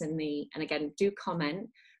most of us and again, do comment,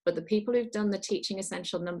 but the people who've done the Teaching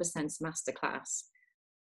Essential Number Sense Masterclass,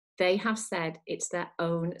 they have said it's their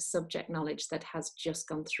own subject knowledge that has just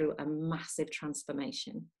gone through a massive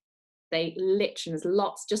transformation. They literally, there's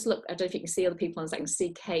lots, just look, I don't know if you can see other people on this, I can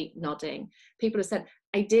see Kate nodding. People have said,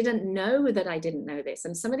 I didn't know that I didn't know this.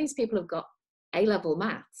 And some of these people have got A-level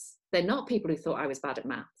maths. They're not people who thought I was bad at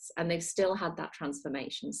maths, and they've still had that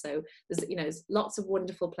transformation. So there's lots of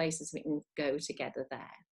wonderful places we can go together there.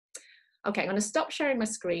 Okay, I'm going to stop sharing my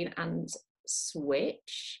screen and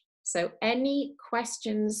switch. So any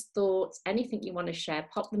questions, thoughts, anything you want to share,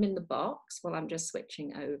 pop them in the box while I'm just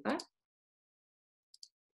switching over.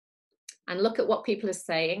 And look at what people are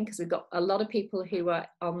saying, because we've got a lot of people who are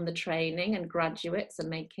on the training and graduates are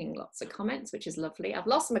making lots of comments, which is lovely. I've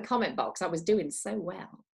lost my comment box. I was doing so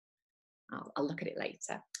well. I'll look at it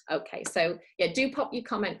later. Okay, so yeah, do pop your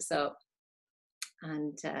comments up.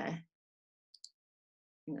 And hang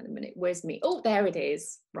on a minute, where's me? Oh, there it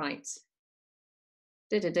is. Right.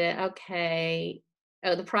 Okay.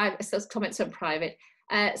 Oh, the private, so comments are private.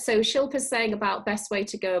 So Shilpa's saying about best way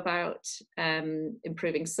to go about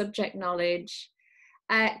improving subject knowledge.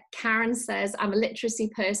 Karen says, I'm a literacy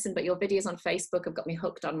person, but your videos on Facebook have got me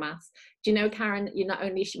hooked on maths. Do you know, Karen, we not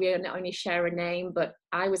only share a name, but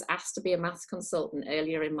I was asked to be a maths consultant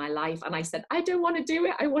earlier in my life. And I said, I don't want to do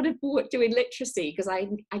it. I want to do in literacy because I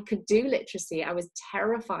could do literacy. I was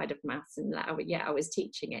terrified of maths and I was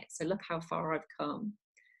teaching it. So look how far I've come.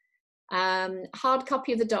 Hard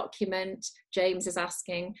copy of the document, James is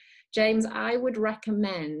asking. James, I would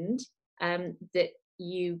recommend that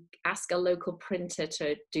you ask a local printer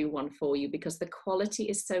to do one for you because the quality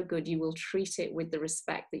is so good, you will treat it with the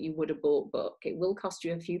respect that you would a bought book. It will cost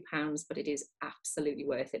you a few pounds, but it is absolutely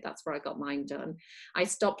worth it. That's where I got mine done. I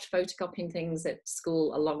stopped photocopying things at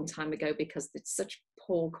school a long time ago because it's such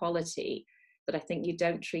poor quality that I think you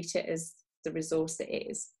don't treat it as the resource it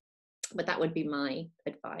is. But that would be my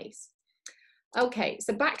advice. Okay,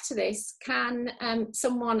 so back to this. Can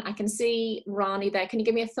someone, I can see Rani there. Can you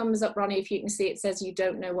give me a thumbs up, Rani, if you can see it says you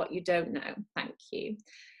don't know what you don't know? Thank you.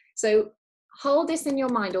 So hold this in your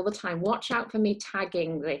mind all the time. Watch out for me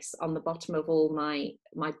tagging this on the bottom of all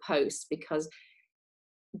my posts, because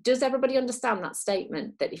does everybody understand that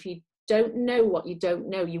statement that if you don't know what you don't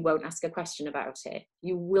know, you won't ask a question about it.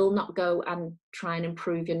 You will not go and try and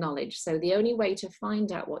improve your knowledge. So the only way to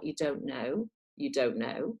find out what you don't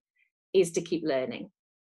know, is to keep learning.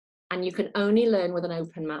 And you can only learn with an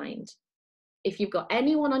open mind. If you've got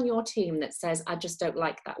anyone on your team that says, I just don't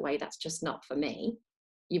like that way, that's just not for me,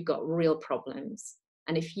 you've got real problems.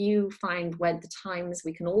 And if you find when the times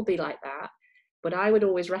we can all be like that, but I would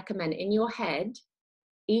always recommend in your head,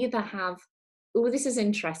 either have, oh, this is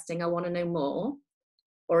interesting, I want to know more.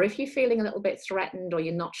 Or if you're feeling a little bit threatened or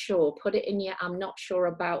you're not sure, put it in your I'm not sure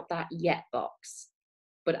about that yet box.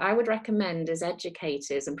 But I would recommend as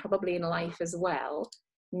educators, and probably in life as well,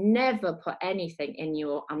 never put anything in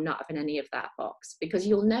your I'm not having any of that box, because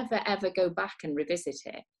you'll never ever go back and revisit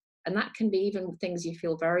it. And that can be even things you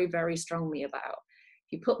feel very, very strongly about.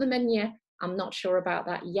 If you put them in your I'm not sure about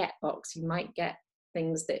that yet box, you might get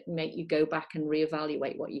things that make you go back and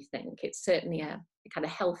reevaluate what you think. It's certainly a kind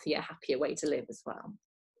of healthier, happier way to live as well.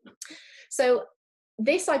 So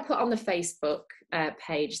this I put on the Facebook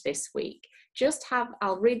page this week.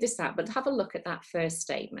 I'll read this out, but have a look at that first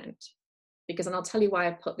statement, because, and I'll tell you why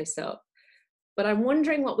I put this up. But I'm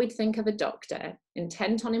wondering what we'd think of a doctor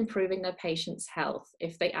intent on improving their patient's health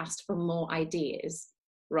if they asked for more ideas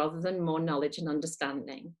rather than more knowledge and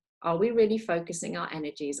understanding. Are we really focusing our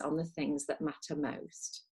energies on the things that matter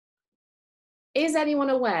most? Is anyone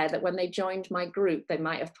aware that when they joined my group, they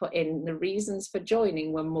might have put in the reasons for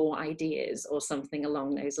joining were more ideas or something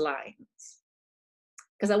along those lines?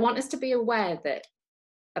 Because I want us to be aware that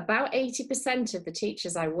about 80% of the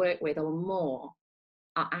teachers I work with or more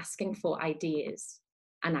are asking for ideas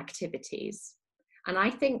and activities. And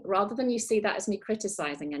I think rather than you see that as me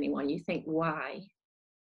criticizing anyone, you think, why?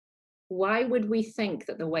 Why would we think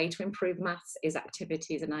that the way to improve maths is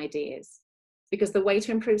activities and ideas? Because the way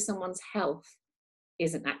to improve someone's health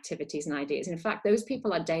isn't activities and ideas. In fact, those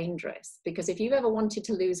people are dangerous, because if you've ever wanted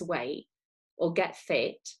to lose weight or get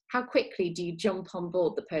fit, how quickly do you jump on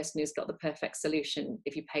board the person who's got the perfect solution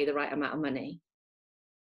if you pay the right amount of money?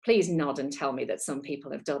 Please nod and tell me that some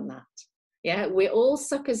people have done that. Yeah, we're all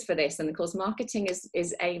suckers for this. And of course, marketing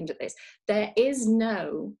is aimed at this. There is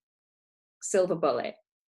no silver bullet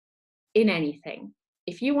in anything.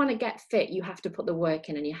 If you want to get fit, you have to put the work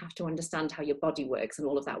in and you have to understand how your body works and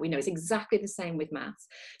all of that. We know it's exactly the same with maths.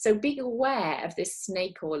 So be aware of this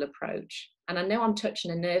snake oil approach. And I know I'm touching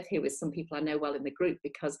a nerve here with some people I know well in the group,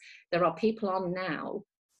 because there are people on now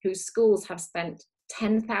whose schools have spent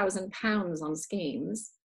 £10,000 on schemes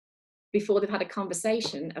before they've had a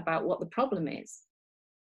conversation about what the problem is.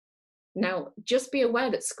 Now, just be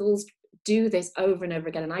aware that schools do this over and over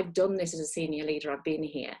again. And I've done this as a senior leader. I've been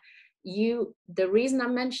here. The reason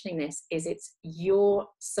I'm mentioning this is it's your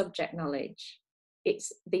subject knowledge.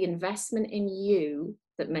 It's the investment in you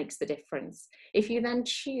that makes the difference. If you then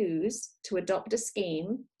choose to adopt a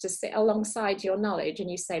scheme to sit alongside your knowledge and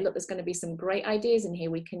you say, look, there's going to be some great ideas in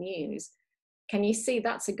here we can use. Can you see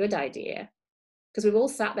that's a good idea? Because we've all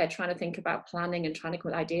sat there trying to think about planning and trying to come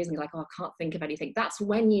up with ideas and you're like, oh, I can't think of anything. That's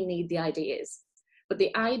when you need the ideas. But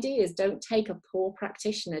the ideas don't take a poor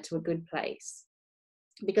practitioner to a good place,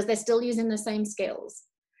 because they're still using the same skills.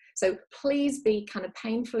 So please be kind of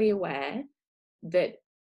painfully aware that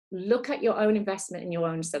look at your own investment in your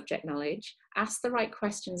own subject knowledge, ask the right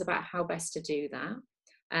questions about how best to do that.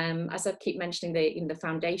 As I keep mentioning, in the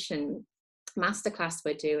foundation masterclass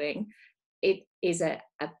we're doing, it is a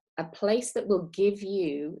a place that will give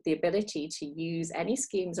you the ability to use any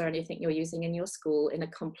schemes or anything you're using in your school in a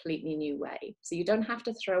completely new way. So you don't have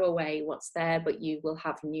to throw away what's there, but you will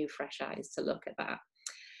have new fresh eyes to look at that.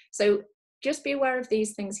 So just be aware of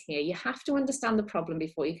these things here. You have to understand the problem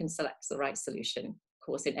before you can select the right solution, of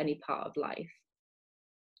course, in any part of life.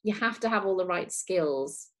 You have to have all the right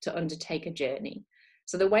skills to undertake a journey.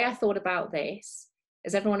 So the way I thought about this,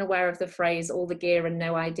 is everyone aware of the phrase, all the gear and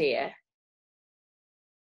no idea?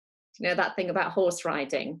 You know, that thing about horse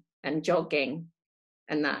riding and jogging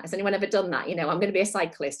and that. Has anyone ever done that? You know, I'm going to be a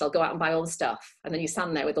cyclist, I'll go out and buy all the stuff. And then you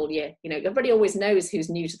stand there with all your, you know, everybody always knows who's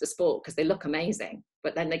new to the sport because they look amazing.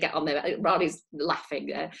 But then they get on there, Riley's laughing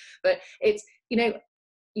there. But it's, you know,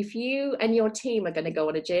 if you and your team are going to go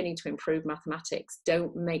on a journey to improve mathematics,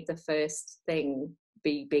 don't make the first thing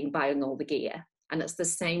be buying all the gear. And that's the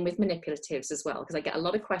same with manipulatives as well, because I get a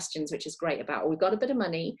lot of questions, which is great, about, oh, we've got a bit of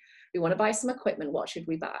money, we want to buy some equipment, what should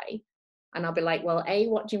we buy? And I'll be like, well, A,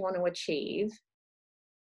 what do you want to achieve?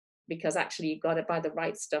 Because actually you've got to buy the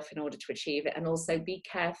right stuff in order to achieve it. And also be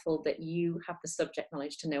careful that you have the subject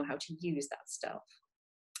knowledge to know how to use that stuff.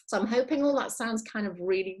 So I'm hoping all that sounds kind of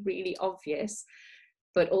really, really obvious,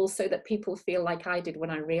 but also that people feel like I did when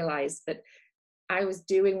I realized that I was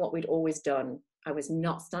doing what we'd always done. I was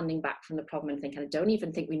not standing back from the problem and thinking, I don't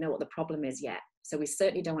even think we know what the problem is yet. So we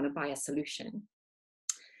certainly don't want to buy a solution.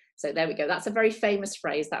 So there we go. That's a very famous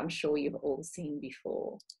phrase that I'm sure you've all seen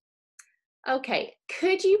before. Okay,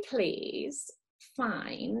 could you please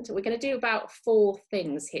find, we're going to do about 4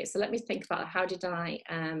 things here. So let me think about how did I,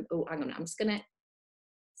 oh, hang on, I'm just going to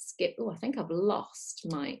skip. Oh, I think I've lost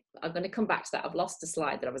my, I'm going to come back to that. I've lost a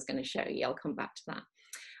slide that I was going to show you. I'll come back to that.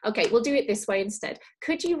 Okay, we'll do it this way instead.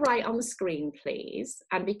 Could you write on the screen, please?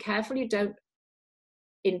 And be careful you don't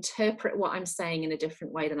interpret what I'm saying in a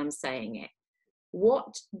different way than I'm saying it.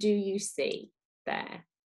 What do you see there?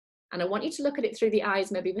 And I want you to look at it through the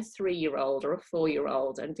eyes maybe of a 3-year-old or a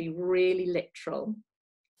 4-year-old and be really literal.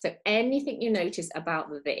 So anything you notice about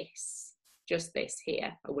this, just this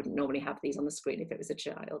here, I wouldn't normally have these on the screen if it was a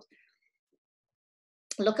child.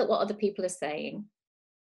 Look at what other people are saying.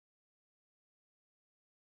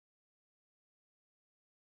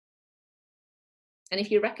 And if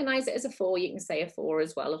you recognize it as a 4, you can say a 4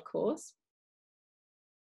 as well, of course.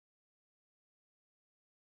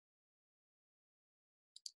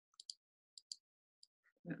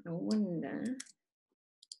 I wonder.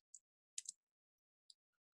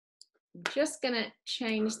 I'm just going to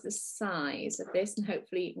change the size of this and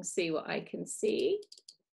hopefully you can see what I can see.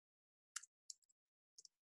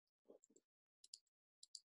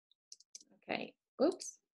 Okay,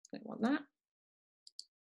 oops, don't want that.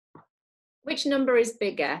 Which number is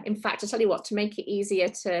bigger? In fact, I'll tell you what, to make it easier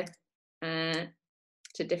to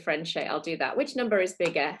differentiate, I'll do that. Which number is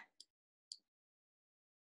bigger?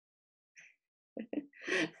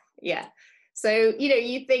 Yeah. So, you know,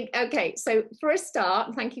 you think, okay, so for a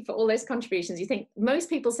start, thank you for all those contributions. You think most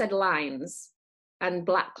people said lines and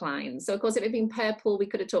black lines. So of course, if it had been purple, we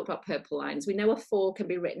could have talked about purple lines. We know a 4 can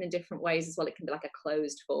be written in different ways as well. It can be like a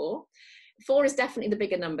closed 4. 4 is definitely the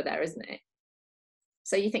bigger number there, isn't it?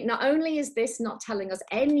 So you think not only is this not telling us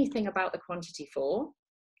anything about the quantity 4,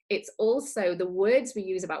 it's also the words we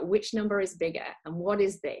use about which number is bigger and what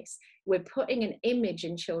is this. We're putting an image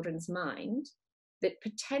in children's mind that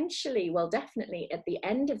potentially, well, definitely at the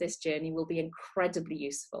end of this journey will be incredibly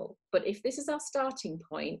useful. But if this is our starting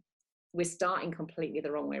point, we're starting completely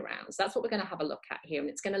the wrong way around. So that's what we're going to have a look at here. And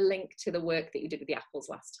it's going to link to the work that you did with the apples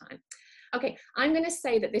last time. Okay, I'm going to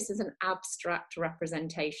say that this is an abstract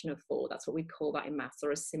representation of 4. That's what we call that in maths,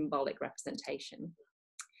 or a symbolic representation.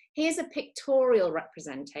 Here's a pictorial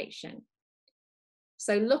representation.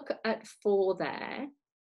 So look at 4 there.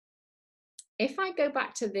 If I go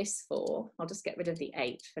back to this 4, I'll just get rid of the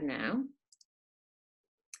 8 for now.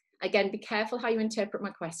 Again, be careful how you interpret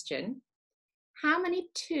my question. How many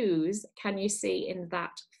 2s can you see in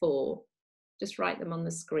that 4? Just write them on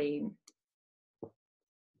the screen.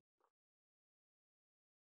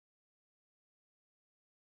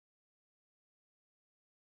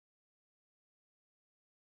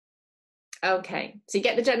 Okay, so you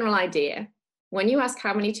get the general idea. When you ask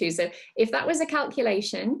how many 2s, so if that was a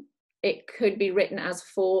calculation, it could be written as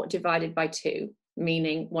 4 divided by 2,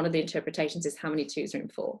 meaning one of the interpretations is how many 2s are in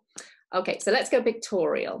 4. Okay, so let's go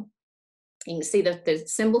pictorial. You can see that the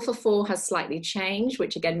symbol for 4 has slightly changed,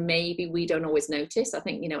 which again, maybe we don't always notice. I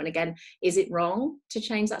think, you know, and again, is it wrong to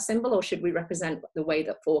change that symbol, or should we represent the way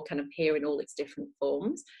that 4 can appear in all its different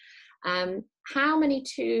forms? How many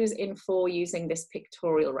 2s in 4 using this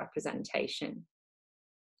pictorial representation?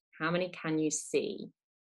 How many can you see?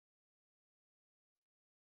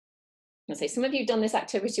 I say some of you have done this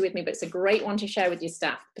activity with me, but it's a great one to share with your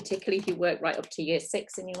staff, particularly if you work right up to year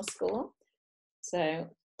 6 in your school. So,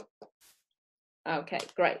 okay,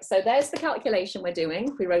 great. So there's the calculation we're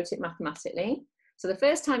doing. We wrote it mathematically. So the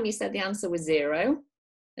first time you said the answer was 0,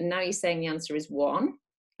 and now you're saying the answer is 1.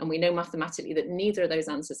 And we know mathematically that neither of those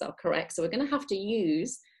answers are correct. So we're going to have to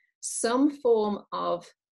use some form of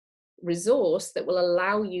resource that will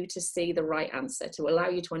allow you to see the right answer, to allow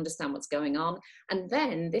you to understand what's going on. And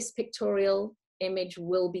then this pictorial image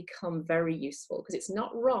will become very useful because it's not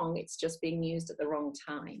wrong, it's just being used at the wrong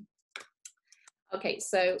time. Okay,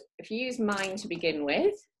 so if you use mine to begin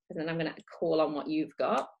with, and then I'm going to call on what you've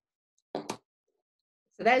got. So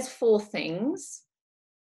there's 4 things.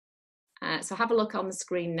 So have a look on the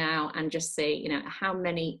screen now and just see, you know, how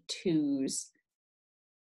many 2s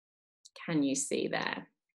can you see there?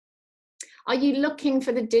 Are you looking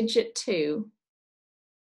for the digit 2?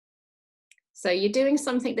 So you're doing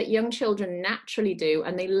something that young children naturally do,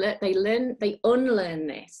 and they unlearn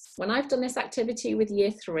this. When I've done this activity with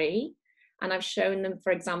year 3, and I've shown them,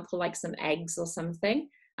 for example, like some eggs or something,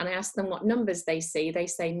 and I ask them what numbers they see, they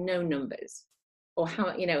say no numbers. Or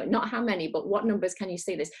how, you know, not how many, but what numbers can you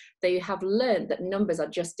see this? They have learned that numbers are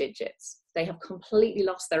just digits. They have completely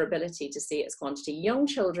lost their ability to see it as quantity. Young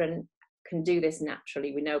children can do this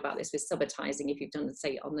naturally. We know about this with subitizing if you've done,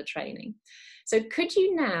 say, on the training. So could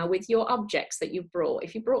you now, with your objects that you've brought,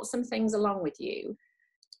 if you brought some things along with you,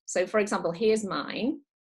 so for example, here's mine,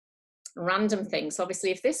 random things. So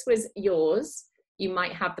obviously if this was yours, you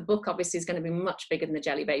might have, the book obviously is going to be much bigger than the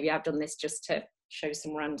Jelly Baby. I've done this just to show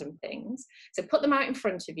some random things. So put them out in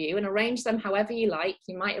front of you and arrange them however you like.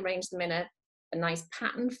 You might arrange them in a nice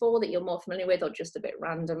pattern that you're more familiar with, or just a bit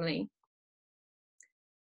randomly.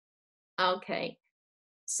 Okay,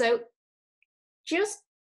 so just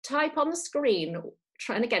type on the screen,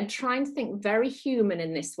 try and think very human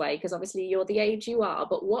in this way, because obviously you're the age you are,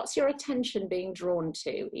 but what's your attention being drawn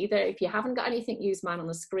to? Either if you haven't got anything, use mine on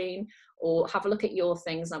the screen, or have a look at your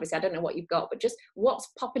things. Obviously, I don't know what you've got, but just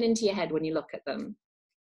what's popping into your head when you look at them?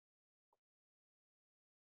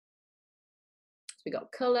 So we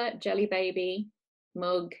got colour, Jelly Baby,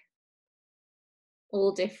 mug,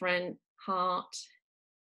 all different, heart,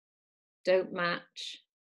 don't match,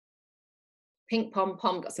 pink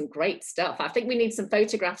pom-pom, got some great stuff. I think we need some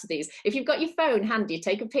photographs of these. If you've got your phone handy,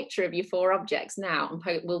 take a picture of your 4 objects now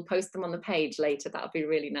and we'll post them on the page later. That would be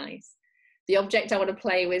really nice. The object I want to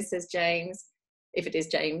play with, says James, if it is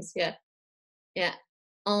James, yeah. Yeah,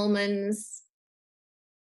 almonds.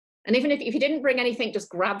 And even if you didn't bring anything, just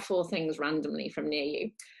grab 4 things randomly from near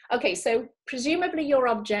you. Okay, so presumably your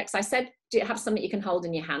objects, I said, do you have something you can hold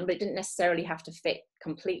in your hand, but it didn't necessarily have to fit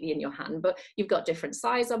completely in your hand, but you've got different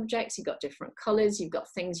size objects, you've got different colors, you've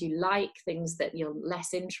got things you like, things that you're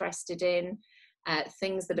less interested in,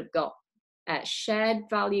 things that have got shared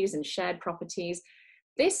values and shared properties.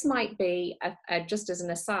 This might be, just as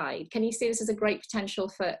an aside, can you see this as a great potential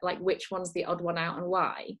for like which one's the odd one out and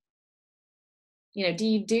why? You know, do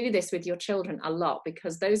you do this with your children a lot?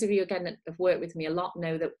 Because those of you, again, that have worked with me a lot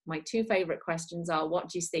know that my 2 favorite questions are, what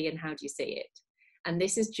do you see and how do you see it? And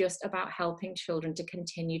this is just about helping children to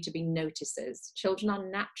continue to be noticers. Children are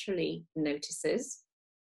naturally noticers.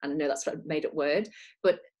 I know that's a made up word,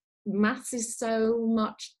 but maths is so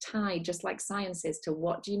much tied, just like science is, to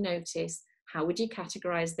what do you notice? How would you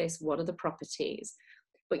categorize this? What are the properties?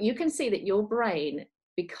 But you can see that your brain,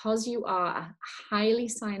 because you are a highly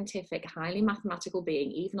scientific, highly mathematical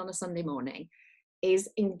being, even on a Sunday morning, is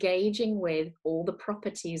engaging with all the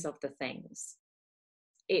properties of the things.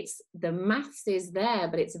 It's the maths is there,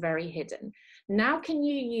 but it's very hidden. Now can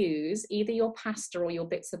you use either your pasta or your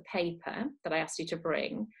bits of paper that I asked you to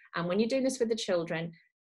bring? And when you're doing this with the children,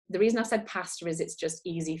 the reason I said pasta is it's just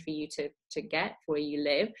easy for you to get where you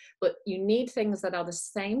live, but you need things that are the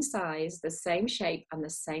same size, the same shape, and the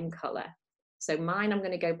same color. So mine, I'm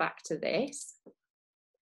going to go back to this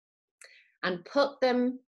and put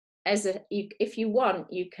them as if you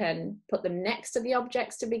want, you can put them next to the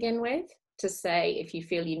objects to begin with, to say, if you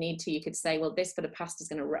feel you need to, you could say, well, this for the pasta is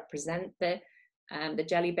going to represent the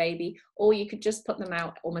Jelly Baby, or you could just put them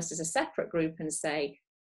out almost as a separate group and say,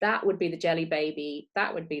 that would be the Jelly Baby,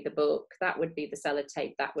 that would be the book, that would be the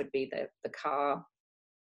sellotape, that would be the car.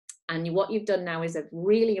 And what you've done now is a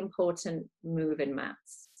really important move in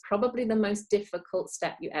maths. Probably the most difficult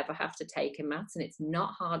step you ever have to take in maths, and it's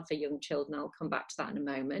not hard for young children. I'll come back to that in a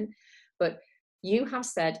moment. But you have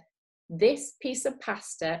said, this piece of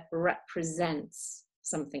pasta represents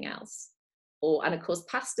something else. And of course,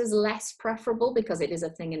 pasta's less preferable because it is a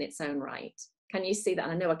thing in its own right. Can you see that?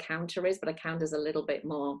 And I know a counter is, but a counter is a little bit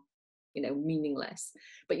more you know, meaningless.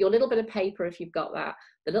 But your little bit of paper, if you've got that,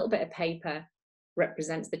 the little bit of paper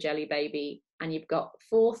represents the jelly baby, and you've got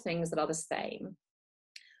 4 things that are the same.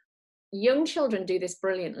 Young children do this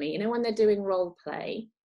brilliantly. You know, when they're doing role play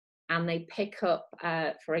and they pick up,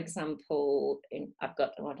 for example, I've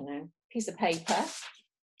got, I don't know, piece of paper.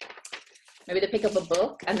 Maybe they pick up a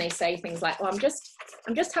book and they say things like, well, I'm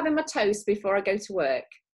just having my toast before I go to work,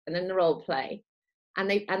 and then the role play. And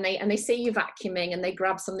they see you vacuuming, and they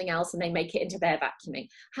grab something else and they make it into their vacuuming.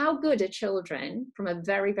 How good are children from a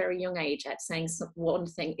very, very young age at saying one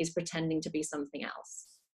thing is pretending to be something else?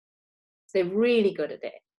 They're really good at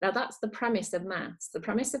it. Now that's the premise of maths. The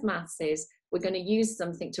premise of maths is we're going to use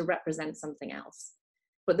something to represent something else.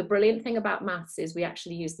 But the brilliant thing about maths is we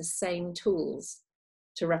actually use the same tools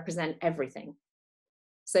to represent everything.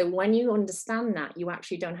 So when you understand that, you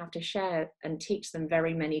actually don't have to share and teach them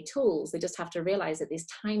very many tools. They just have to realize that this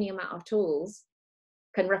tiny amount of tools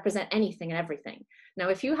can represent anything and everything. Now,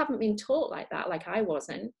 if you haven't been taught like that, like I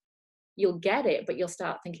wasn't, you'll get it, but you'll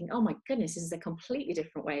start thinking, oh my goodness, this is a completely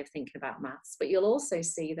different way of thinking about maths. But you'll also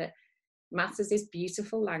see that maths is this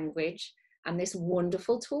beautiful language and this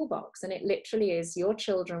wonderful toolbox. And it literally is, your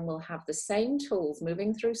children will have the same tools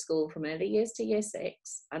moving through school from early years to year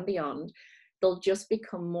 6 and beyond. They'll just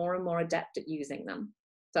become more and more adept at using them.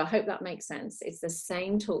 So I hope that makes sense. It's the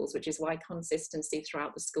same tools, which is why consistency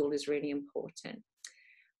throughout the school is really important.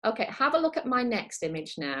 Okay, have a look at my next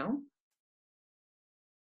image now.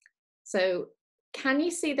 So can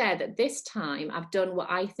you see there that this time I've done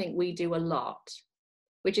what I think we do a lot,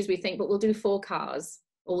 which is we think, but we'll do 4 cars,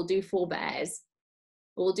 or we'll do 4 bears,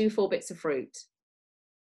 or we'll do 4 bits of fruit.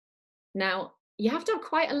 Now, you have to have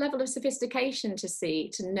quite a level of sophistication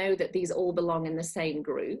to know that these all belong in the same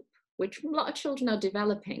group, which a lot of children are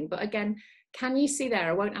developing. But again, can you see there,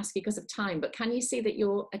 I won't ask you because of time, but can you see that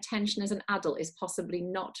your attention as an adult is possibly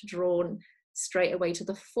not drawn straight away to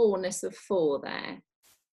the 4-ness of 4 there?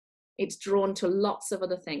 It's drawn to lots of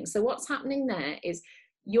other things. So what's happening there is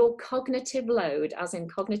your cognitive load, as in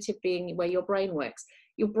cognitive being where your brain works,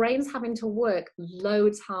 your brain's having to work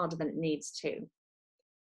loads harder than it needs to.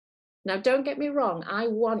 Now, don't get me wrong, I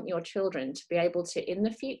want your children to be able to, in the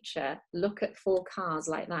future, look at 4 cars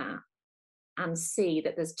like that and see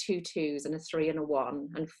that there's 2 2s and a 3 and a 1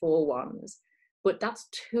 and 4 1s. But that's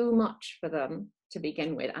too much for them to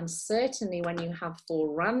begin with. And certainly when you have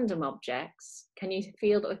 4 random objects, can you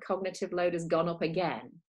feel that the cognitive load has gone up again?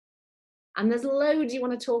 And there's loads you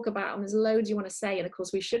want to talk about, and there's loads you want to say. And of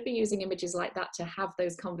course, we should be using images like that to have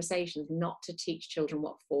those conversations, not to teach children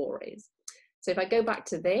what 4 is. So if I go back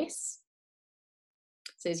to this,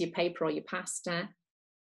 so here's your paper or your pasta,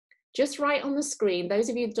 just write on the screen. Those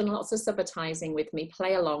of you who've done lots of subitizing with me,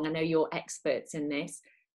 play along. I know you're experts in this.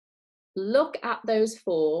 Look at those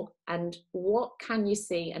 4 and what can you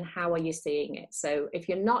see and how are you seeing it? So if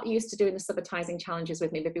you're not used to doing the subitizing challenges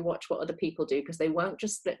with me, maybe watch what other people do, because they won't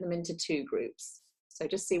just split them into 2 groups. So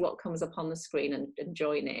just see what comes up on the screen and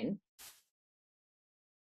join in.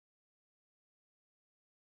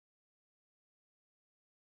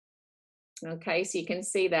 Okay, so you can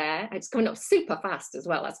see there, it's coming up super fast as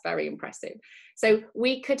well. That's very impressive. So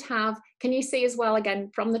we could have, can you see as well, again,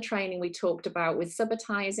 from the training we talked about with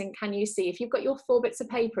subitizing, can you see if you've got your 4 bits of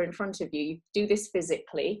paper in front of you, you do this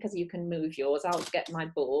physically because you can move yours. I'll get my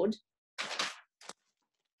board.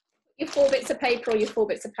 Your 4 bits of paper or your 4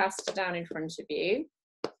 bits of pasta down in front of you.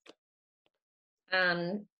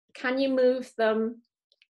 And can you move them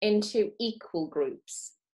into equal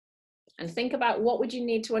groups? And think about what would you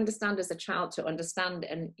need to understand as a child to understand.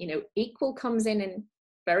 And, you know, equal comes in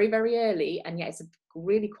very, very early, and yet it's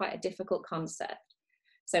really quite a difficult concept.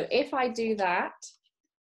 So if I do that,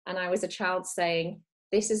 and I was a child saying,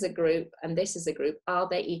 this is a group and this is a group, are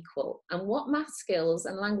they equal? And what math skills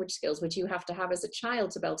and language skills would you have to have as a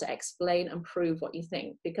child to be able to explain and prove what you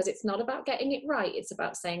think? Because it's not about getting it right, it's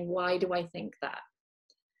about saying, why do I think that?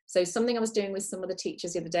 So something I was doing with some of the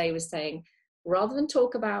teachers the other day was saying, rather than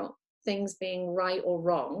talk about things being right or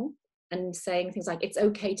wrong and saying things like it's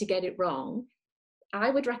okay to get it wrong, I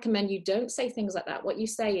would recommend you don't say things like that. What you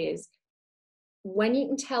say is, when you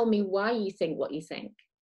can tell me why you think what you think,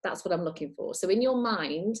 that's what I'm looking for. So in your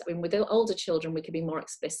mind, I mean, with older children, we could be more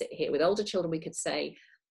explicit here. With older children, we could say,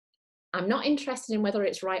 I'm not interested in whether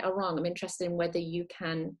it's right or wrong. I'm interested in whether you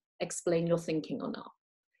can explain your thinking or not.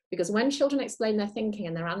 Because when children explain their thinking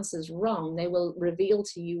and their answer's wrong, they will reveal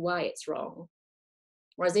to you why it's wrong.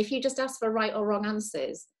 Whereas if you just ask for right or wrong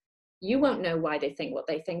answers, you won't know why they think what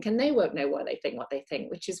they think, and they won't know why they think what they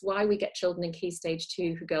think, which is why we get children in Key Stage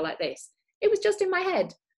 2 who go like this. It was just in my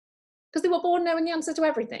head, because they were born knowing the answer to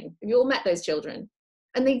everything. You all met those children.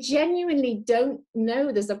 And they genuinely don't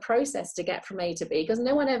know there's a process to get from A to B because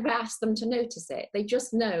no one ever asked them to notice it. They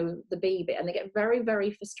just know the B bit and they get very,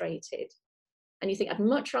 very frustrated. And you think, I'd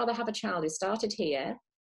much rather have a child who started here,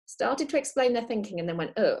 started to explain their thinking and then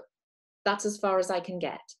went, oh, that's as far as I can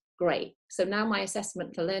get. Great. So now my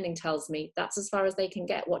assessment for learning tells me that's as far as they can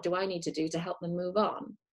get. What do I need to do to help them move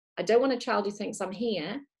on? I don't want a child who thinks I'm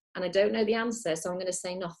here and I don't know the answer, so I'm going to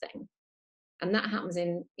say nothing. And that happens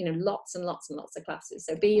in, you know, lots and lots and lots of classes.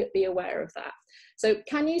 So be aware of that. So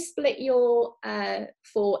can you split your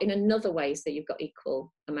 4 in another way so you've got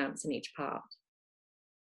equal amounts in each part?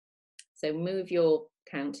 So move your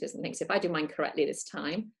counters and things. So if I do mine correctly this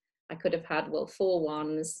time, I could have had, well, 4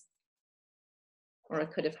 1s, or I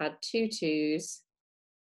could have had 2 2s.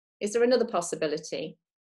 Is there another possibility?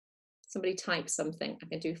 Somebody type something. I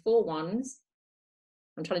can do 4 1s.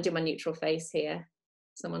 I'm trying to do my neutral face here.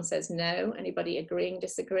 Someone says no. Anybody agreeing,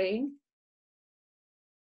 disagreeing?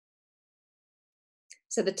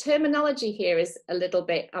 So the terminology here is a little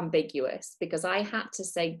bit ambiguous because I had to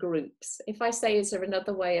say groups. If I say, is there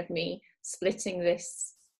another way of me splitting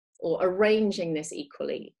this or arranging this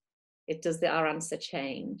equally? Does our answer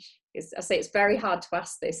change? I say it's very hard to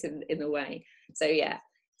ask this in a way. So yeah,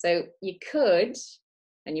 so you could,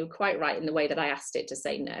 and you're quite right in the way that I asked it to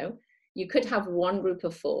say no, you could have one group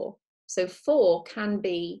of 4. So 4 can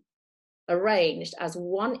be arranged as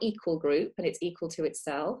one equal group and it's equal to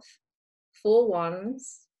itself, 4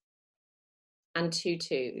 1s and 2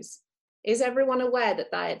 2s. Is everyone aware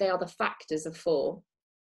that they are the factors of 4?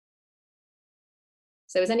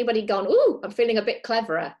 So has anybody gone, ooh, I'm feeling a bit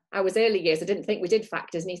cleverer. I was early years, I didn't think we did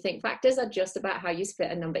factors. And you think factors are just about how you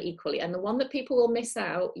split a number equally. And the one that people will miss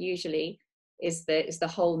out usually is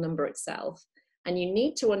the whole number itself. And you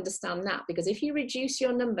need to understand that because if you reduce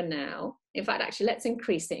your number now, in fact, actually, let's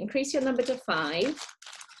increase it. Increase your number to 5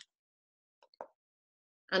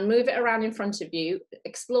 and move it around in front of you.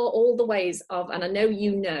 Explore all the ways of, and I know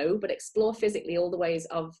you know, but explore physically all the ways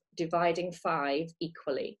of dividing 5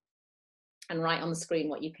 equally. And write on the screen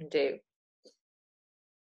what you can do.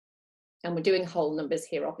 And we're doing whole numbers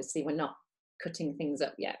here, obviously, we're not cutting things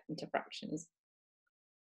up yet into fractions.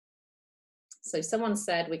 So someone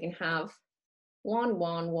said we can have 1,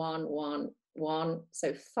 1, 1, 1, 1,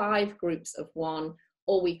 so 5 groups of 1,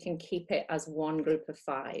 or we can keep it as one group of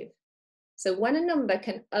 5. So when a number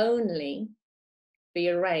can only be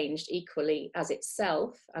arranged equally as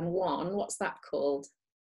itself and 1, what's that called?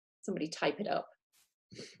 Somebody type it up.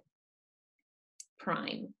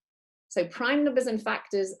 Prime. So prime numbers and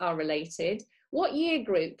factors are related. What year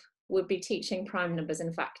group would be teaching prime numbers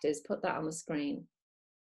and factors? Put that on the screen.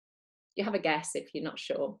 You have a guess if you're not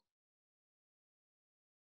sure.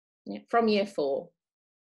 Yeah, from year 4.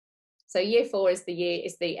 So year 4 is the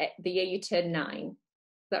year you turn 9. Is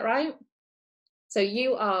that right? So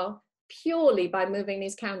you are purely by moving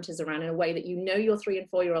these counters around in a way that you know your 3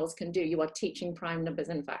 and 4-year-olds can do, you are teaching prime numbers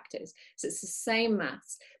and factors. So it's the same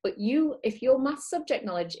maths, but if your math subject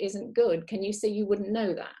knowledge isn't good, can you see you wouldn't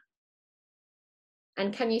know that?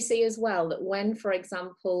 And can you see as well that when, for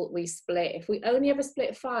example, we split, if we only ever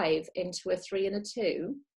split 5 into a 3 and a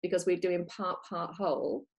 2, because we're doing part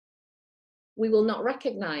whole, we will not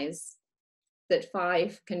recognize that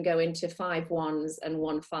 5 can go into 5 1s and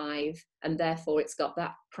 1 5, and therefore it's got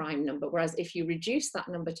that prime number. Whereas if you reduce that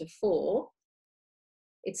number to 4,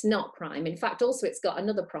 it's not prime. In fact, also it's got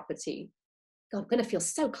another property. God, I'm going to feel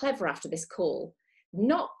so clever after this call.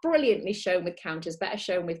 Not brilliantly shown with counters, better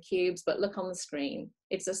shown with cubes, but look on the screen.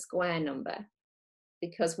 It's a square number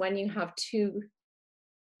because when you have 2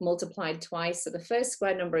 multiplied twice, so the first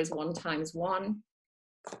square number is 1 times 1,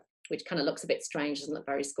 which kind of looks a bit strange, doesn't look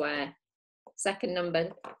very square. Second number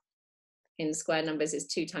in square numbers is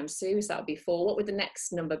 2 times 2, so that would be 4. What would the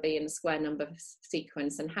next number be in the square number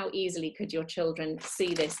sequence, and how easily could your children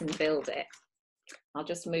see this and build it? I'll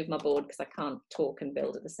just move my board because I can't talk and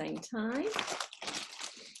build at the same time.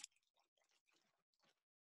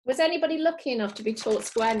 Was anybody lucky enough to be taught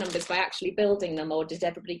square numbers by actually building them, or did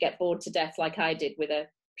everybody get bored to death like I did with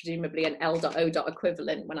presumably an L.O.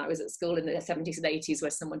 equivalent when I was at school in the 70s and 80s,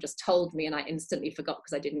 where someone just told me and I instantly forgot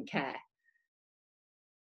because I didn't care?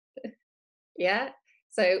 Yeah,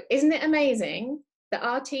 so isn't it amazing that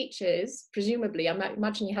our teachers, presumably, I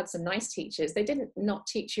imagine you had some nice teachers, they didn't not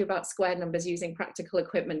teach you about square numbers using practical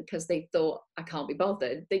equipment because they thought, I can't be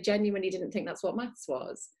bothered. They genuinely didn't think that's what maths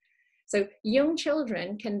was. So young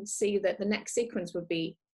children can see that the next sequence would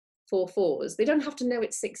be 4 4s. They don't have to know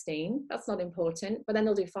it's 16, that's not important, but then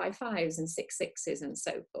they'll do 5 5s and 6 6s and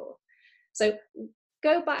so forth. So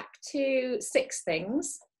go back to 6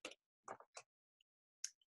 things.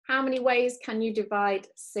 How many ways can you divide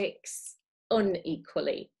 6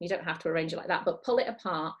 unequally. You don't have to arrange it like that, but pull it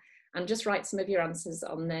apart and just write some of your answers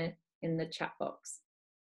on there in the chat box.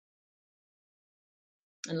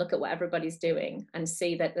 And look at what everybody's doing and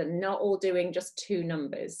see that they're not all doing just 2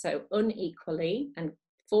 numbers. So unequally, and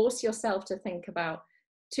force yourself to think about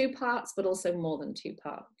 2 parts, but also more than 2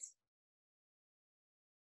 parts.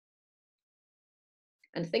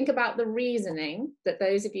 And think about the reasoning that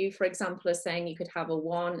those of you, for example, are saying you could have a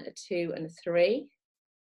 1, a 2, and a 3.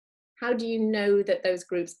 How do you know that those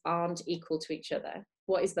groups aren't equal to each other?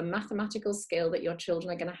 What is the mathematical skill that your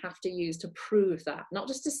children are going to have to use to prove that? Not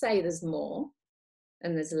just to say there's more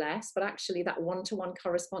and there's less, but actually that one-to-one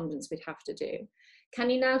correspondence we'd have to do. Can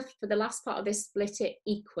you now, for the last part of this, split it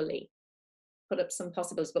equally? Put up some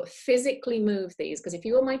possibilities, but physically move these, because if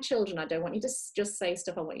you are my children, I don't want you to just say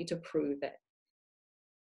stuff, I want you to prove it.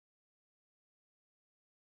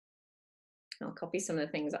 I'll copy some of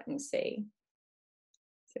the things I can see.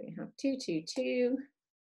 So we have 2, 2, 2.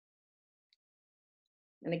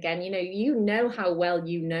 And again, you know how well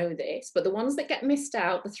you know this, but the ones that get missed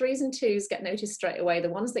out, the 3s and 2s get noticed straight away.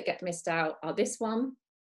 The ones that get missed out are this one,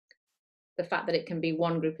 the fact that it can be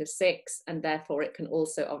 1 group of 6, and therefore it can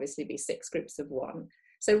also obviously be 6 groups of 1.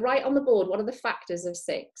 So write on the board, what are the factors of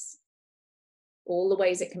 6? All the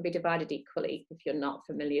ways it can be divided equally if you're not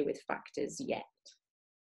familiar with factors yet.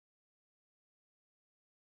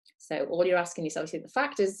 So all you're asking yourself, the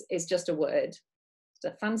factors is just a word. It's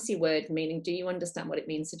a fancy word meaning, do you understand what it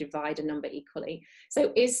means to divide a number equally?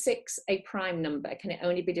 So is 6 a prime number? Can it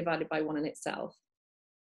only be divided by 1 in itself?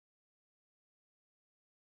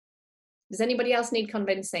 Does anybody else need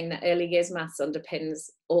convincing that early years maths underpins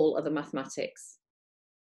all other mathematics?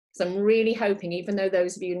 So I'm really hoping, even though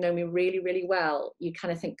those of you who know me really, really well, you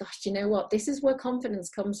kind of think, gosh, do you know what? This is where confidence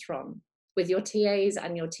comes from with your TAs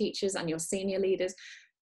and your teachers and your senior leaders.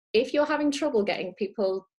 If you're having trouble getting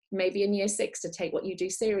people maybe in year 6 to take what you do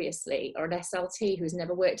seriously, or an SLT who's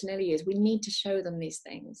never worked in early years, we need to show them these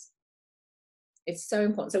things. It's so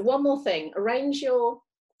important. So one more thing, arrange your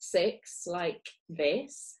 6 like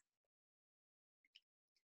this.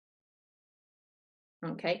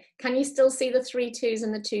 Okay, can you still see the 3 2s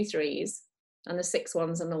and the 2 3s and the 6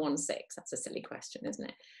 1s and the 1 6? That's a silly question, isn't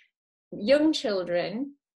it? Young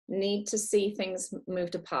children need to see things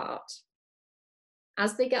moved apart.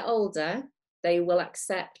 As they get older, they will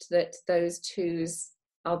accept that those 2s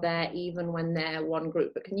are there even when they're 1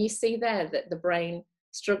 group. But can you see there that the brain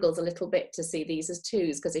struggles a little bit to see these as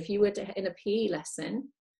 2s? Because if you were in a PE lesson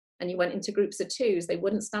and you went into groups of 2s, they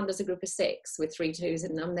wouldn't stand as a group of 6 with 3 2s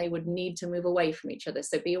in them. They would need to move away from each other.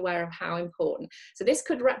 So be aware of how important. So this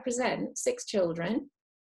could represent 6 children,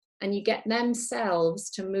 and you get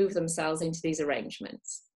themselves to move themselves into these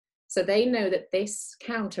arrangements. So they know that this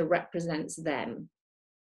counter represents them.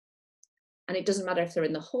 And it doesn't matter if they're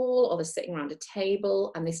in the hall or they're sitting around a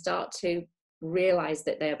table, and they start to realize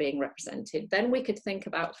that they're being represented. Then we could think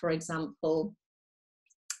about, for example,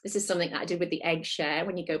 this is something that I did with the egg share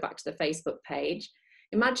when you go back to the Facebook page.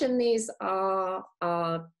 Imagine these are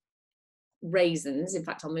raisins. In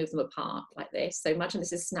fact, I'll move them apart like this. So imagine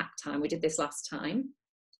this is snack time. We did this last time.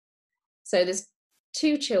 So there's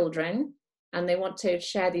 2 children and they want to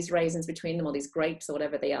share these raisins between them, or these grapes or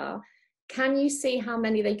whatever they are. Can you see how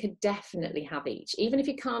many they could definitely have each? Even if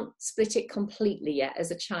you can't split it completely yet as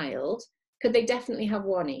a child, could they definitely have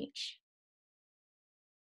 1 each?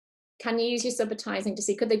 Can you use your subitizing to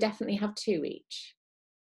see, could they definitely have 2 each?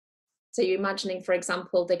 So you're imagining, for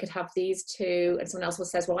example, they could have these 2, and someone else will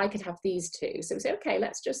says, well, I could have these 2. So we say, okay,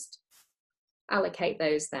 let's just allocate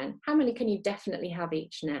those then. How many can you definitely have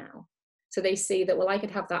each now? So they see that, well, I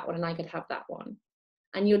could have that one and I could have that one.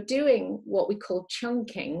 And you're doing what we call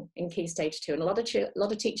chunking in Key Stage 2. And a lot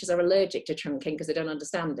of teachers are allergic to chunking because they don't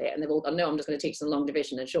understand it. And they've all gone, no, I'm just going to teach them long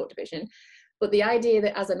division and short division. But the idea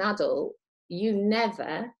that as an adult, you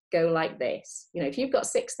never go like this. If you've got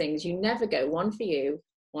 6 things, you never go 1 for you,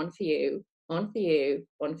 1 for you, 1 for you,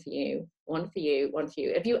 1 for you, 1 for you, 1 for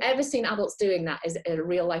you. Have you ever seen adults doing that as a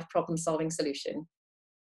real life problem solving solution?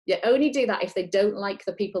 You only do that if they don't like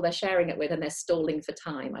the people they're sharing it with and they're stalling for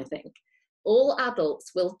time, I think. All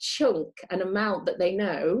adults will chunk an amount that they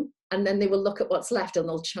know, and then they will look at what's left and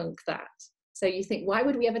they'll chunk that. So you think, why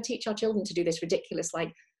would we ever teach our children to do this ridiculous,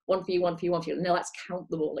 like 1 for you, 1 for you, 1 for you? No, let's count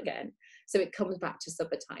them all again. So it comes back to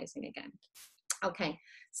subitizing again. Okay,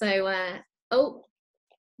 so, oh,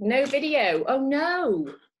 no video. Oh no.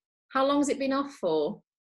 How long has it been off for?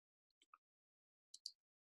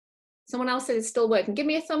 Someone else said it's still working. Give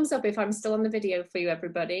me a thumbs up if I'm still on the video for you,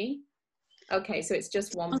 everybody. Okay, so it's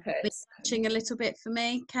just 1 person. It's flashing a little bit for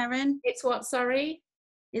me, Karen. It's what, sorry?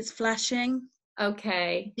 It's flashing.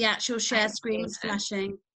 Okay. The actual share screen is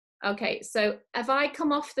flashing. Okay, so have I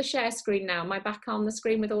come off the share screen now? Am I back on the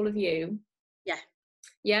screen with all of you? Yeah.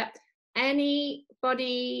 Yeah.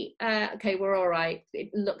 Anybody? Okay, we're all right. It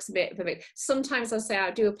looks a bit. Sometimes I'll say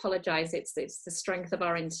I do apologise. It's the strength of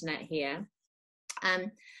our internet here.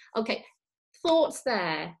 Okay, thoughts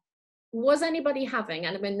there. Was anybody having?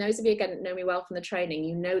 And I mean, those of you again that know me well from the training,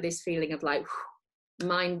 you know this feeling of like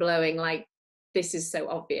mind blowing, like this is so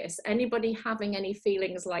obvious. Anybody having any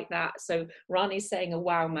feelings like that? So Rani's saying a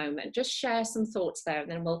wow moment. Just share some thoughts there,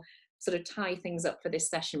 and then we'll sort of tie things up for this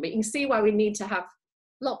session. But you can see why we need to have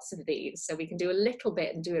lots of these, so we can do a little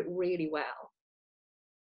bit and do it really well.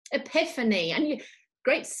 Epiphany, and you,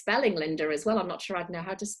 great spelling, Linda, as well. I'm not sure I'd know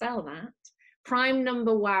how to spell that. Prime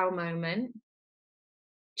number wow moment.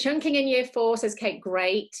 Chunking in year 4, says Kate,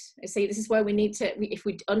 great. See, this is where we need to, if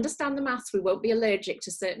we understand the maths, we won't be allergic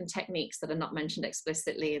to certain techniques that are not mentioned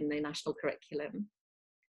explicitly in the national curriculum.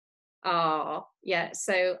 Oh, yeah,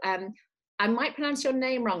 so I might pronounce your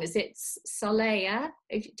name wrong. Is it Soleya?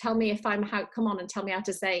 If you tell me if I'm come on and tell me how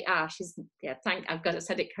to say, she's, yeah, I've got it,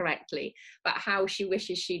 said it correctly, but how she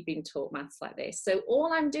wishes she'd been taught maths like this. So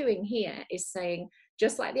all I'm doing here is saying,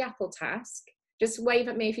 just like the Apple task, just wave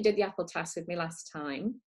at me if you did the Apple task with me last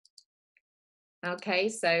time. Okay,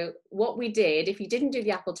 so what we did, if you didn't do the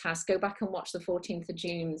Apple task, go back and watch the 14th of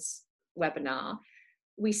June's webinar.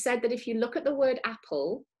 We said that if you look at the word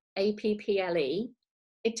apple, A-P-P-L-E,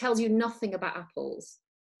 it tells you nothing about apples.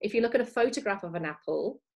 If you look at a photograph of an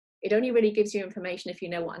apple, it only really gives you information if you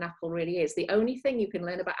know what an apple really is. The only thing you can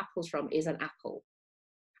learn about apples from is an apple.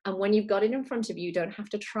 And when you've got it in front of you, you don't have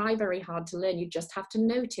to try very hard to learn. You just have to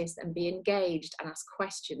notice and be engaged and ask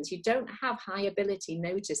questions. You don't have high ability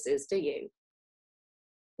noticers, do you?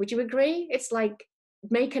 Would you agree? It's like,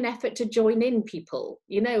 make an effort to join in, people.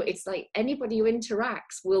 You know, it's like anybody who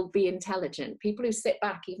interacts will be intelligent. People who sit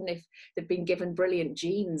back, even if they've been given brilliant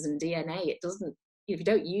genes and DNA, it doesn't, if you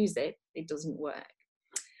don't use it, it doesn't work.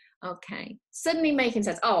 Okay, suddenly making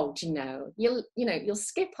sense. Oh, do you know, you'll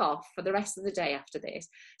skip off for the rest of the day after this.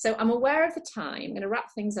 So I'm aware of the time. I'm going to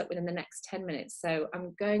wrap things up within the next 10 minutes. So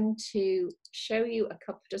I'm going to show you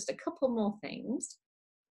just a couple more things,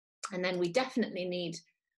 and then we definitely need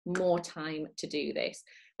more time to do this.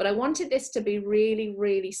 But I wanted this to be really,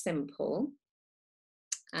 really simple.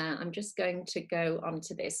 I'm just going to go on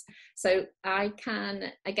to this. So I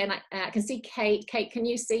can, again, I can see Kate. Kate, can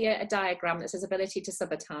you see a diagram that says ability to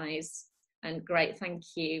subitize? And great, thank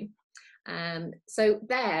you. So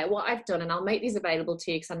there, what I've done, and I'll make these available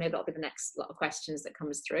to you because I know that'll be the next lot of questions that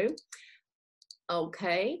comes through.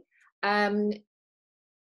 Okay.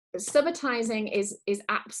 Subitizing is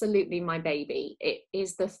absolutely my baby. It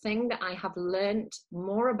is the thing that I have learned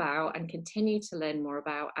more about and continue to learn more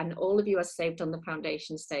about. And all of you are saved on the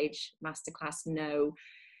foundation stage masterclass know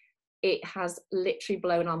it has literally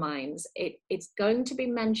blown our minds. It's going to be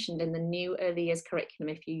mentioned in the new early years curriculum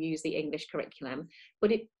if you use the English curriculum,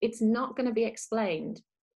 but it's not going to be explained.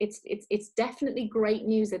 It's definitely great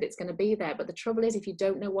news that it's going to be there. But the trouble is, if you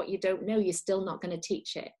don't know what you don't know, you're still not going to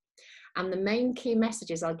teach it. And the main key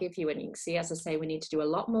messages I'll give you, and you can see, as I say, we need to do a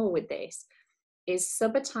lot more with this, is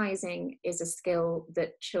subitizing is a skill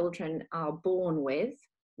that children are born with.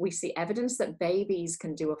 We see evidence that babies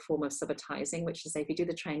can do a form of subitizing, which is, if you do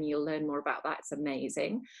the training, you'll learn more about that. It's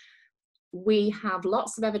amazing. We have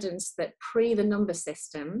lots of evidence that pre the number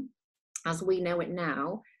system, as we know it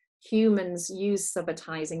now, humans used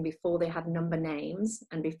subitizing before they had number names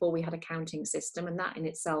and before we had a counting system, and that in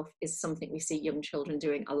itself is something we see young children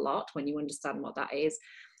doing a lot when you understand what that is.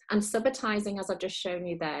 And subitizing, as I've just shown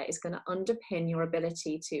you there, is going to underpin your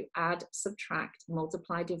ability to add, subtract,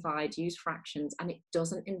 multiply, divide, use fractions, and it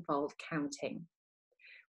doesn't involve counting.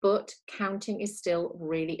 But counting is still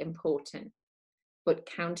really important. But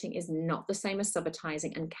counting is not the same as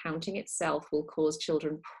subitizing, and counting itself will cause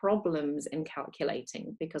children problems in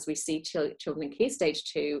calculating, because we see children in Key Stage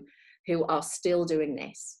 2 who are still doing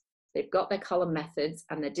this. They've got their column methods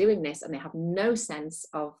and they're doing this, and they have no sense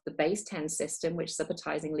of the base 10 system, which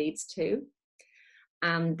subitizing leads to.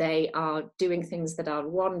 And they are doing things that are,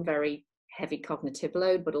 one, very heavy cognitive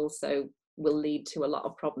load, but also will lead to a lot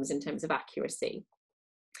of problems in terms of accuracy.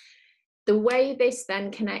 The way this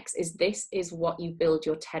then connects is, this is what you build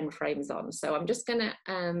your 10 frames on. So I'm just going to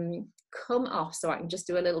come off so I can just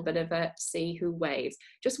do a little bit of a see who waves.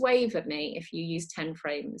 Just wave at me if you use 10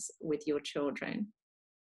 frames with your children.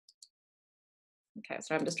 Okay,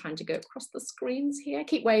 so I'm just trying to go across the screens here.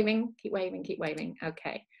 Keep waving, keep waving, keep waving.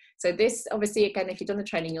 Okay, so this, obviously, again, if you've done the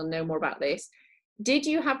training, you'll know more about this. Did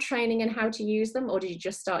you have training in how to use them, or did you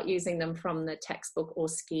just start using them from the textbook or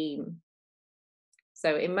scheme?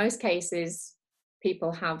 So in most cases,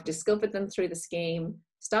 people have discovered them through the scheme,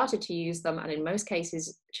 started to use them, and in most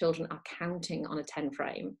cases children are counting on a 10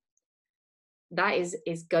 frame, that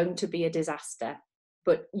is going to be a disaster.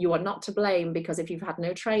 But you are not to blame, because if you've had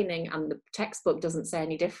no training and the textbook doesn't say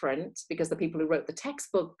any different, because the people who wrote the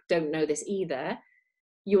textbook don't know this either,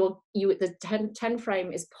 the 10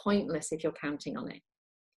 frame is pointless if you're counting on it.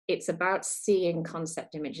 It's about seeing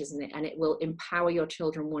concept images in it, and it will empower your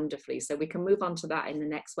children wonderfully. So we can move on to that in the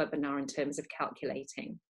next webinar in terms of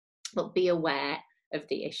calculating, but be aware of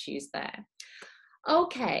the issues there.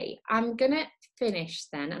 Okay, I'm gonna finish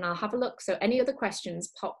then, and I'll have a look. So any other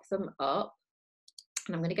questions, pop them up.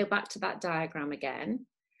 And I'm going to go back to that diagram again.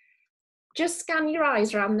 Just scan your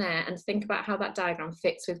eyes around there and think about how that diagram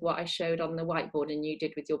fits with what I showed on the whiteboard and you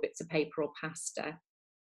did with your bits of paper or pasta.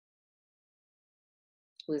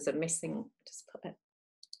 There's a missing, just put it.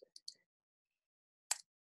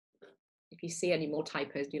 If you see any more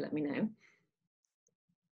typos, do let me know.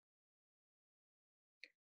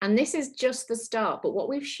 And this is just the start, but what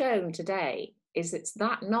we've shown today is it's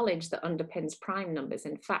that knowledge that underpins prime numbers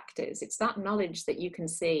and factors. It's that knowledge that you can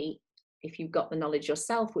see if you've got the knowledge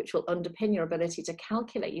yourself, which will underpin your ability to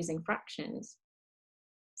calculate using fractions.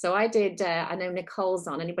 So I did, I know Nicole's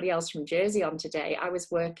on, anybody else from Jersey on today? I was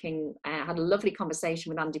working, had a lovely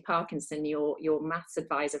conversation with Andy Parkinson, your maths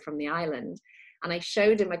advisor from the island, and I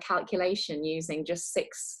showed him a calculation using just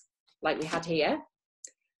 6, like we had here.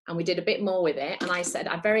 And we did a bit more with it. And I said,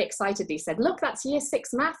 I very excitedly said, look, that's year 6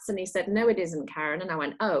 maths. And he said, no, it isn't, Karen. And I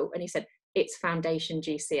went, oh, and he said, it's foundation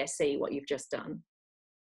GCSE, what you've just done.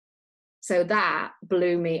 So that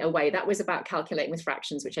blew me away. That was about calculating with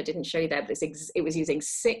fractions, which I didn't show you there, but it was using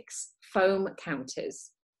 6 foam counters.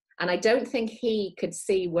 And I don't think he could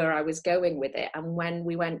see where I was going with it. And when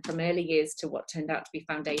we went from early years to what turned out to be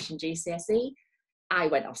foundation GCSE, I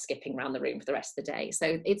went off skipping around the room for the rest of the day.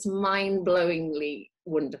 So it's mind-blowingly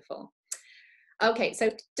wonderful. Okay,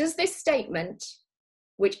 so does this statement,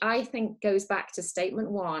 which I think goes back to statement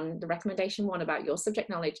 1, the recommendation 1 about your subject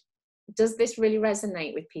knowledge, does this really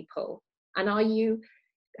resonate with people? And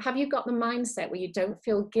have you got the mindset where you don't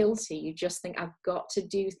feel guilty? You just think, I've got to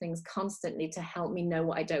do things constantly to help me know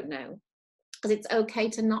what I don't know. Because it's okay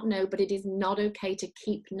to not know, but it is not okay to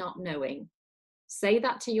keep not knowing. Say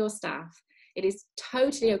that to your staff. It is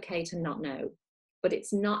totally okay to not know, but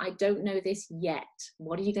it's not, I don't know this yet.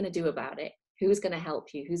 What are you going to do about it? Who's going to help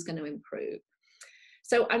you? Who's going to improve?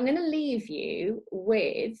 So I'm going to leave you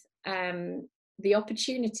with the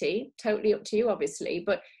opportunity, totally up to you, obviously,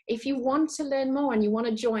 but if you want to learn more and you want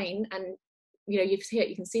to join, and you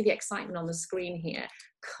can see the excitement on the screen here,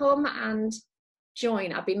 come and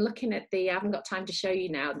join. I've been looking at I haven't got time to show you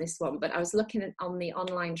now this one, but I was looking on the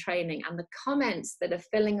online training and the comments that are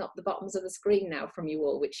filling up the bottoms of the screen now from you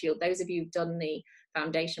all, which those of you who've done the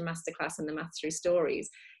Foundation Masterclass and the Maths Through Stories,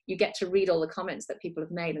 you get to read all the comments that people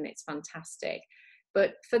have made, and it's fantastic.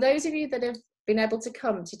 But for those of you that have been able to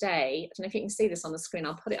come today, I don't know if you can see this on the screen,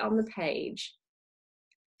 I'll put it on the page.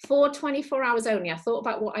 For 24 hours only, I thought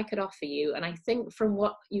about what I could offer you, and I think from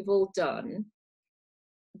what you've all done,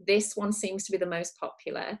 this one seems to be the most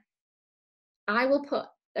popular. I will put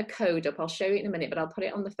a code up, I'll show you in a minute, but I'll put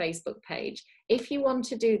it on the Facebook page. If you want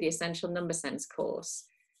to do the Essential Number Sense course,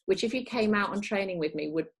 which if you came out on training with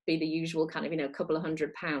me would be the usual kind of, a couple of £100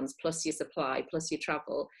 plus your supply, plus your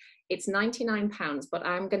travel, it's £99, but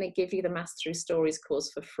I'm going to give you the Maths Through Stories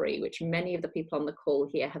course for free, which many of the people on the call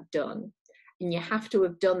here have done. And you have to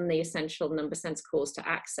have done the Essential Number Sense course to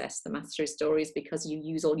access the Maths Through Stories, because you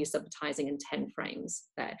use all your subtitling and 10 frames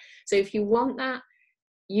there. So if you want that,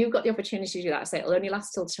 you've got the opportunity to do that. So it'll only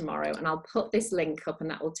last till tomorrow, and I'll put this link up and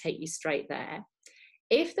that will take you straight there.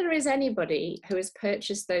 If there is anybody who has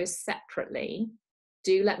purchased those separately,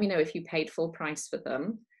 do let me know if you paid full price for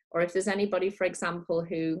them, or if there's anybody, for example,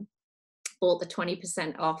 who bought the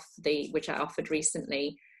 20% off, which I offered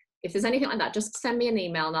recently. If there's anything like that, just send me an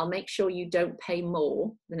email and I'll make sure you don't pay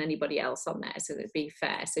more than anybody else on there, so it'd be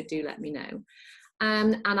fair. So do let me know.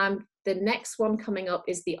 And the next one coming up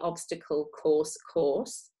is the Obstacle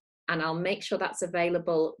Course, and I'll make sure that's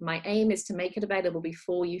available. My aim is to make it available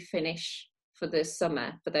before you finish for the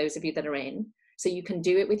summer, for those of you that are in, so you can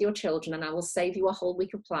do it with your children, and I will save you a whole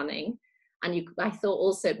week of planning. And I thought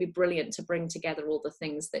also it'd be brilliant to bring together all the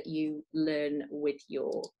things that you learn with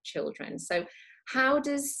your children. So how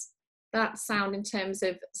does that sound in terms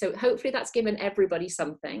of, so hopefully that's given everybody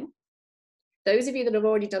something. Those of you that have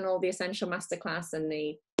already done all the Essential Masterclass and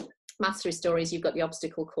the Maths Through Stories, you've got the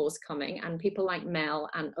Obstacle course coming, and people like Mel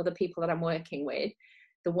and other people that I'm working with,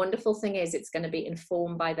 the wonderful thing is it's going to be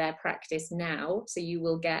informed by their practice now. So you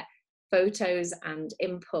will get photos and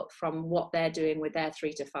input from what they're doing with their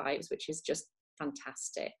 3 to 5s, which is just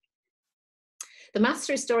fantastic. The Maths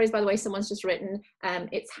Through Stories, by the way, someone's just written,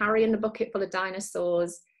 it's Harry and the Bucket Full of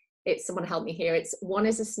Dinosaurs. It's, someone help me here, it's 1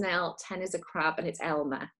 is a snail, 10 is a crab, and it's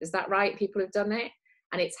Elmer. Is that right? People have done it?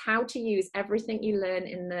 And it's how to use everything you learn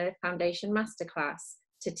in the Foundation Masterclass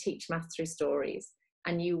to teach Maths Through Stories.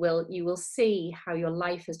 And you will see how your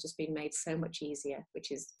life has just been made so much easier,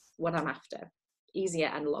 which is what I'm after.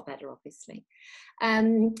 Easier and a lot better, obviously.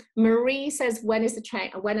 Marie says, when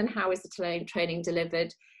and how is the training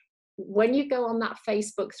delivered? When you go on that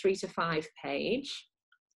Facebook 3 to 5 page,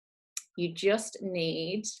 you just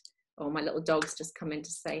need, oh, my little dog's just come in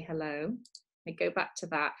to say hello. I go back to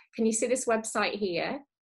that. Can you see this website here?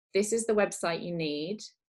 This is the website you need.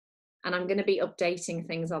 And I'm going to be updating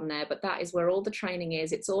things on there, but that is where all the training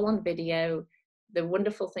is. It's all on video. The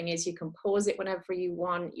wonderful thing is you can pause it whenever you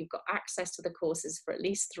want. You've got access to the courses for at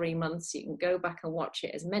least 3 months. You can go back and watch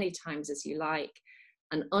it as many times as you like.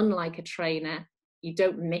 And unlike a trainer, you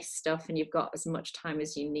don't miss stuff, and you've got as much time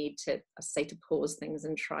as you need to, say, to pause things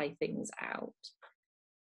and try things out.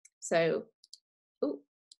 So,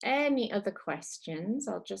 any other questions?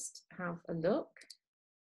 I'll just have a look.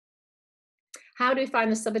 How do we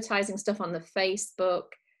find the subitizing stuff on the Facebook?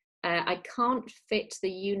 I can't fit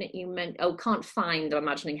the unit you meant. Oh, can't find, I'm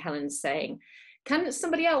imagining Helen's saying. Can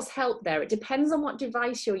somebody else help there? It depends on what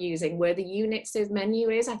device you're using, where the units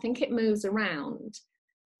menu is. I think it moves around.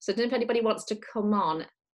 So I don't know if anybody wants to come on,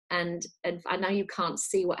 and I know you can't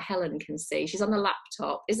see what Helen can see. She's on the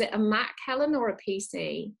laptop. Is it a Mac, Helen, or a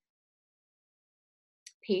PC?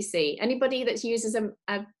 PC. Anybody that uses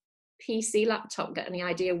a PC laptop got any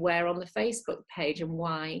idea where on the Facebook page and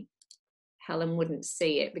why Helen wouldn't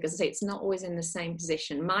see it? Because I say it's not always in the same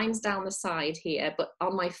position. Mine's down the side here, but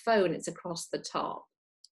on my phone it's across the top.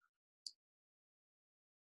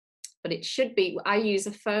 But it should be, I use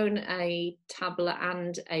a phone, a tablet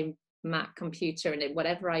and a Mac computer, and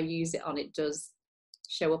whatever I use it on, it does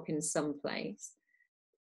show up in some place.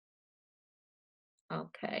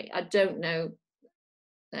 Okay, I don't know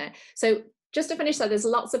there. So just to finish, so there's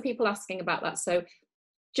lots of people asking about that. So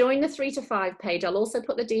join the 3 to 5 page. I'll also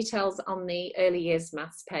put the details on the early years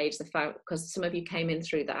maths page, because some of you came in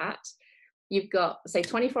through that. You've got, say,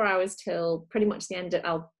 24 hours till pretty much the end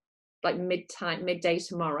of, like midday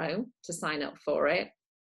tomorrow to sign up for it.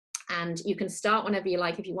 And you can start whenever you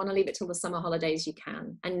like. If you want to leave it till the summer holidays, you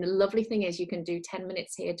can. And the lovely thing is you can do 10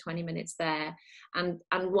 minutes here, 20 minutes there. And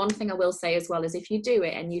one thing I will say as well is if you do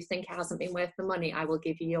it and you think it hasn't been worth the money, I will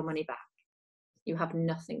give you your money back. You have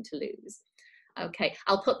nothing to lose. Okay,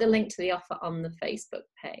 I'll put the link to the offer on the Facebook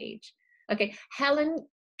page. Okay, Helen,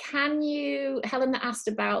 Helen that asked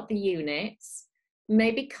about the units,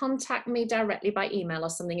 maybe contact me directly by email or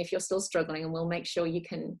something if you're still struggling, and we'll make sure you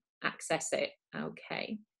can access it.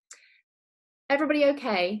 Okay. Everybody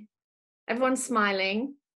okay? Everyone's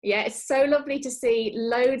smiling? Yeah, it's so lovely to see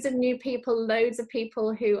loads of new people, loads of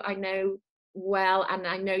people who I know well, and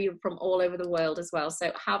I know you're from all over the world as well.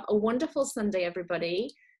 So have a wonderful Sunday, everybody.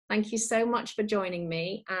 Thank you so much for joining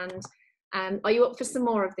me. And are you up for some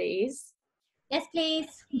more of these? Yes, please.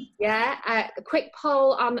 Yeah, a quick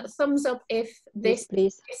poll on thumbs up if this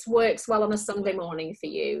works well on a Sunday morning for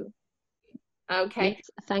you. Okay. Yes,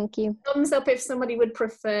 thank you. Thumbs up if somebody would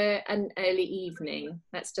prefer an early evening.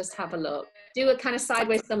 Let's just have a look. Do a kind of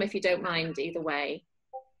sideways thumb if you don't mind either way.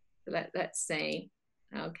 Let's see.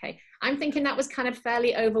 Okay. I'm thinking that was kind of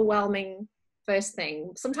fairly overwhelming first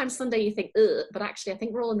thing. Sometimes Sunday you think, ugh, but actually I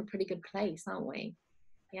think we're all in a pretty good place, aren't we?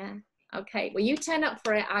 Yeah. Okay. Well, you turn up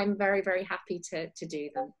for it. I'm very, very happy to do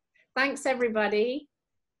them. Thanks, everybody.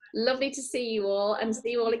 Lovely to see you all, and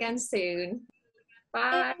see you all again soon.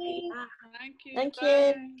 Bye. Bye. Thank you. Thank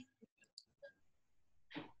Bye. you.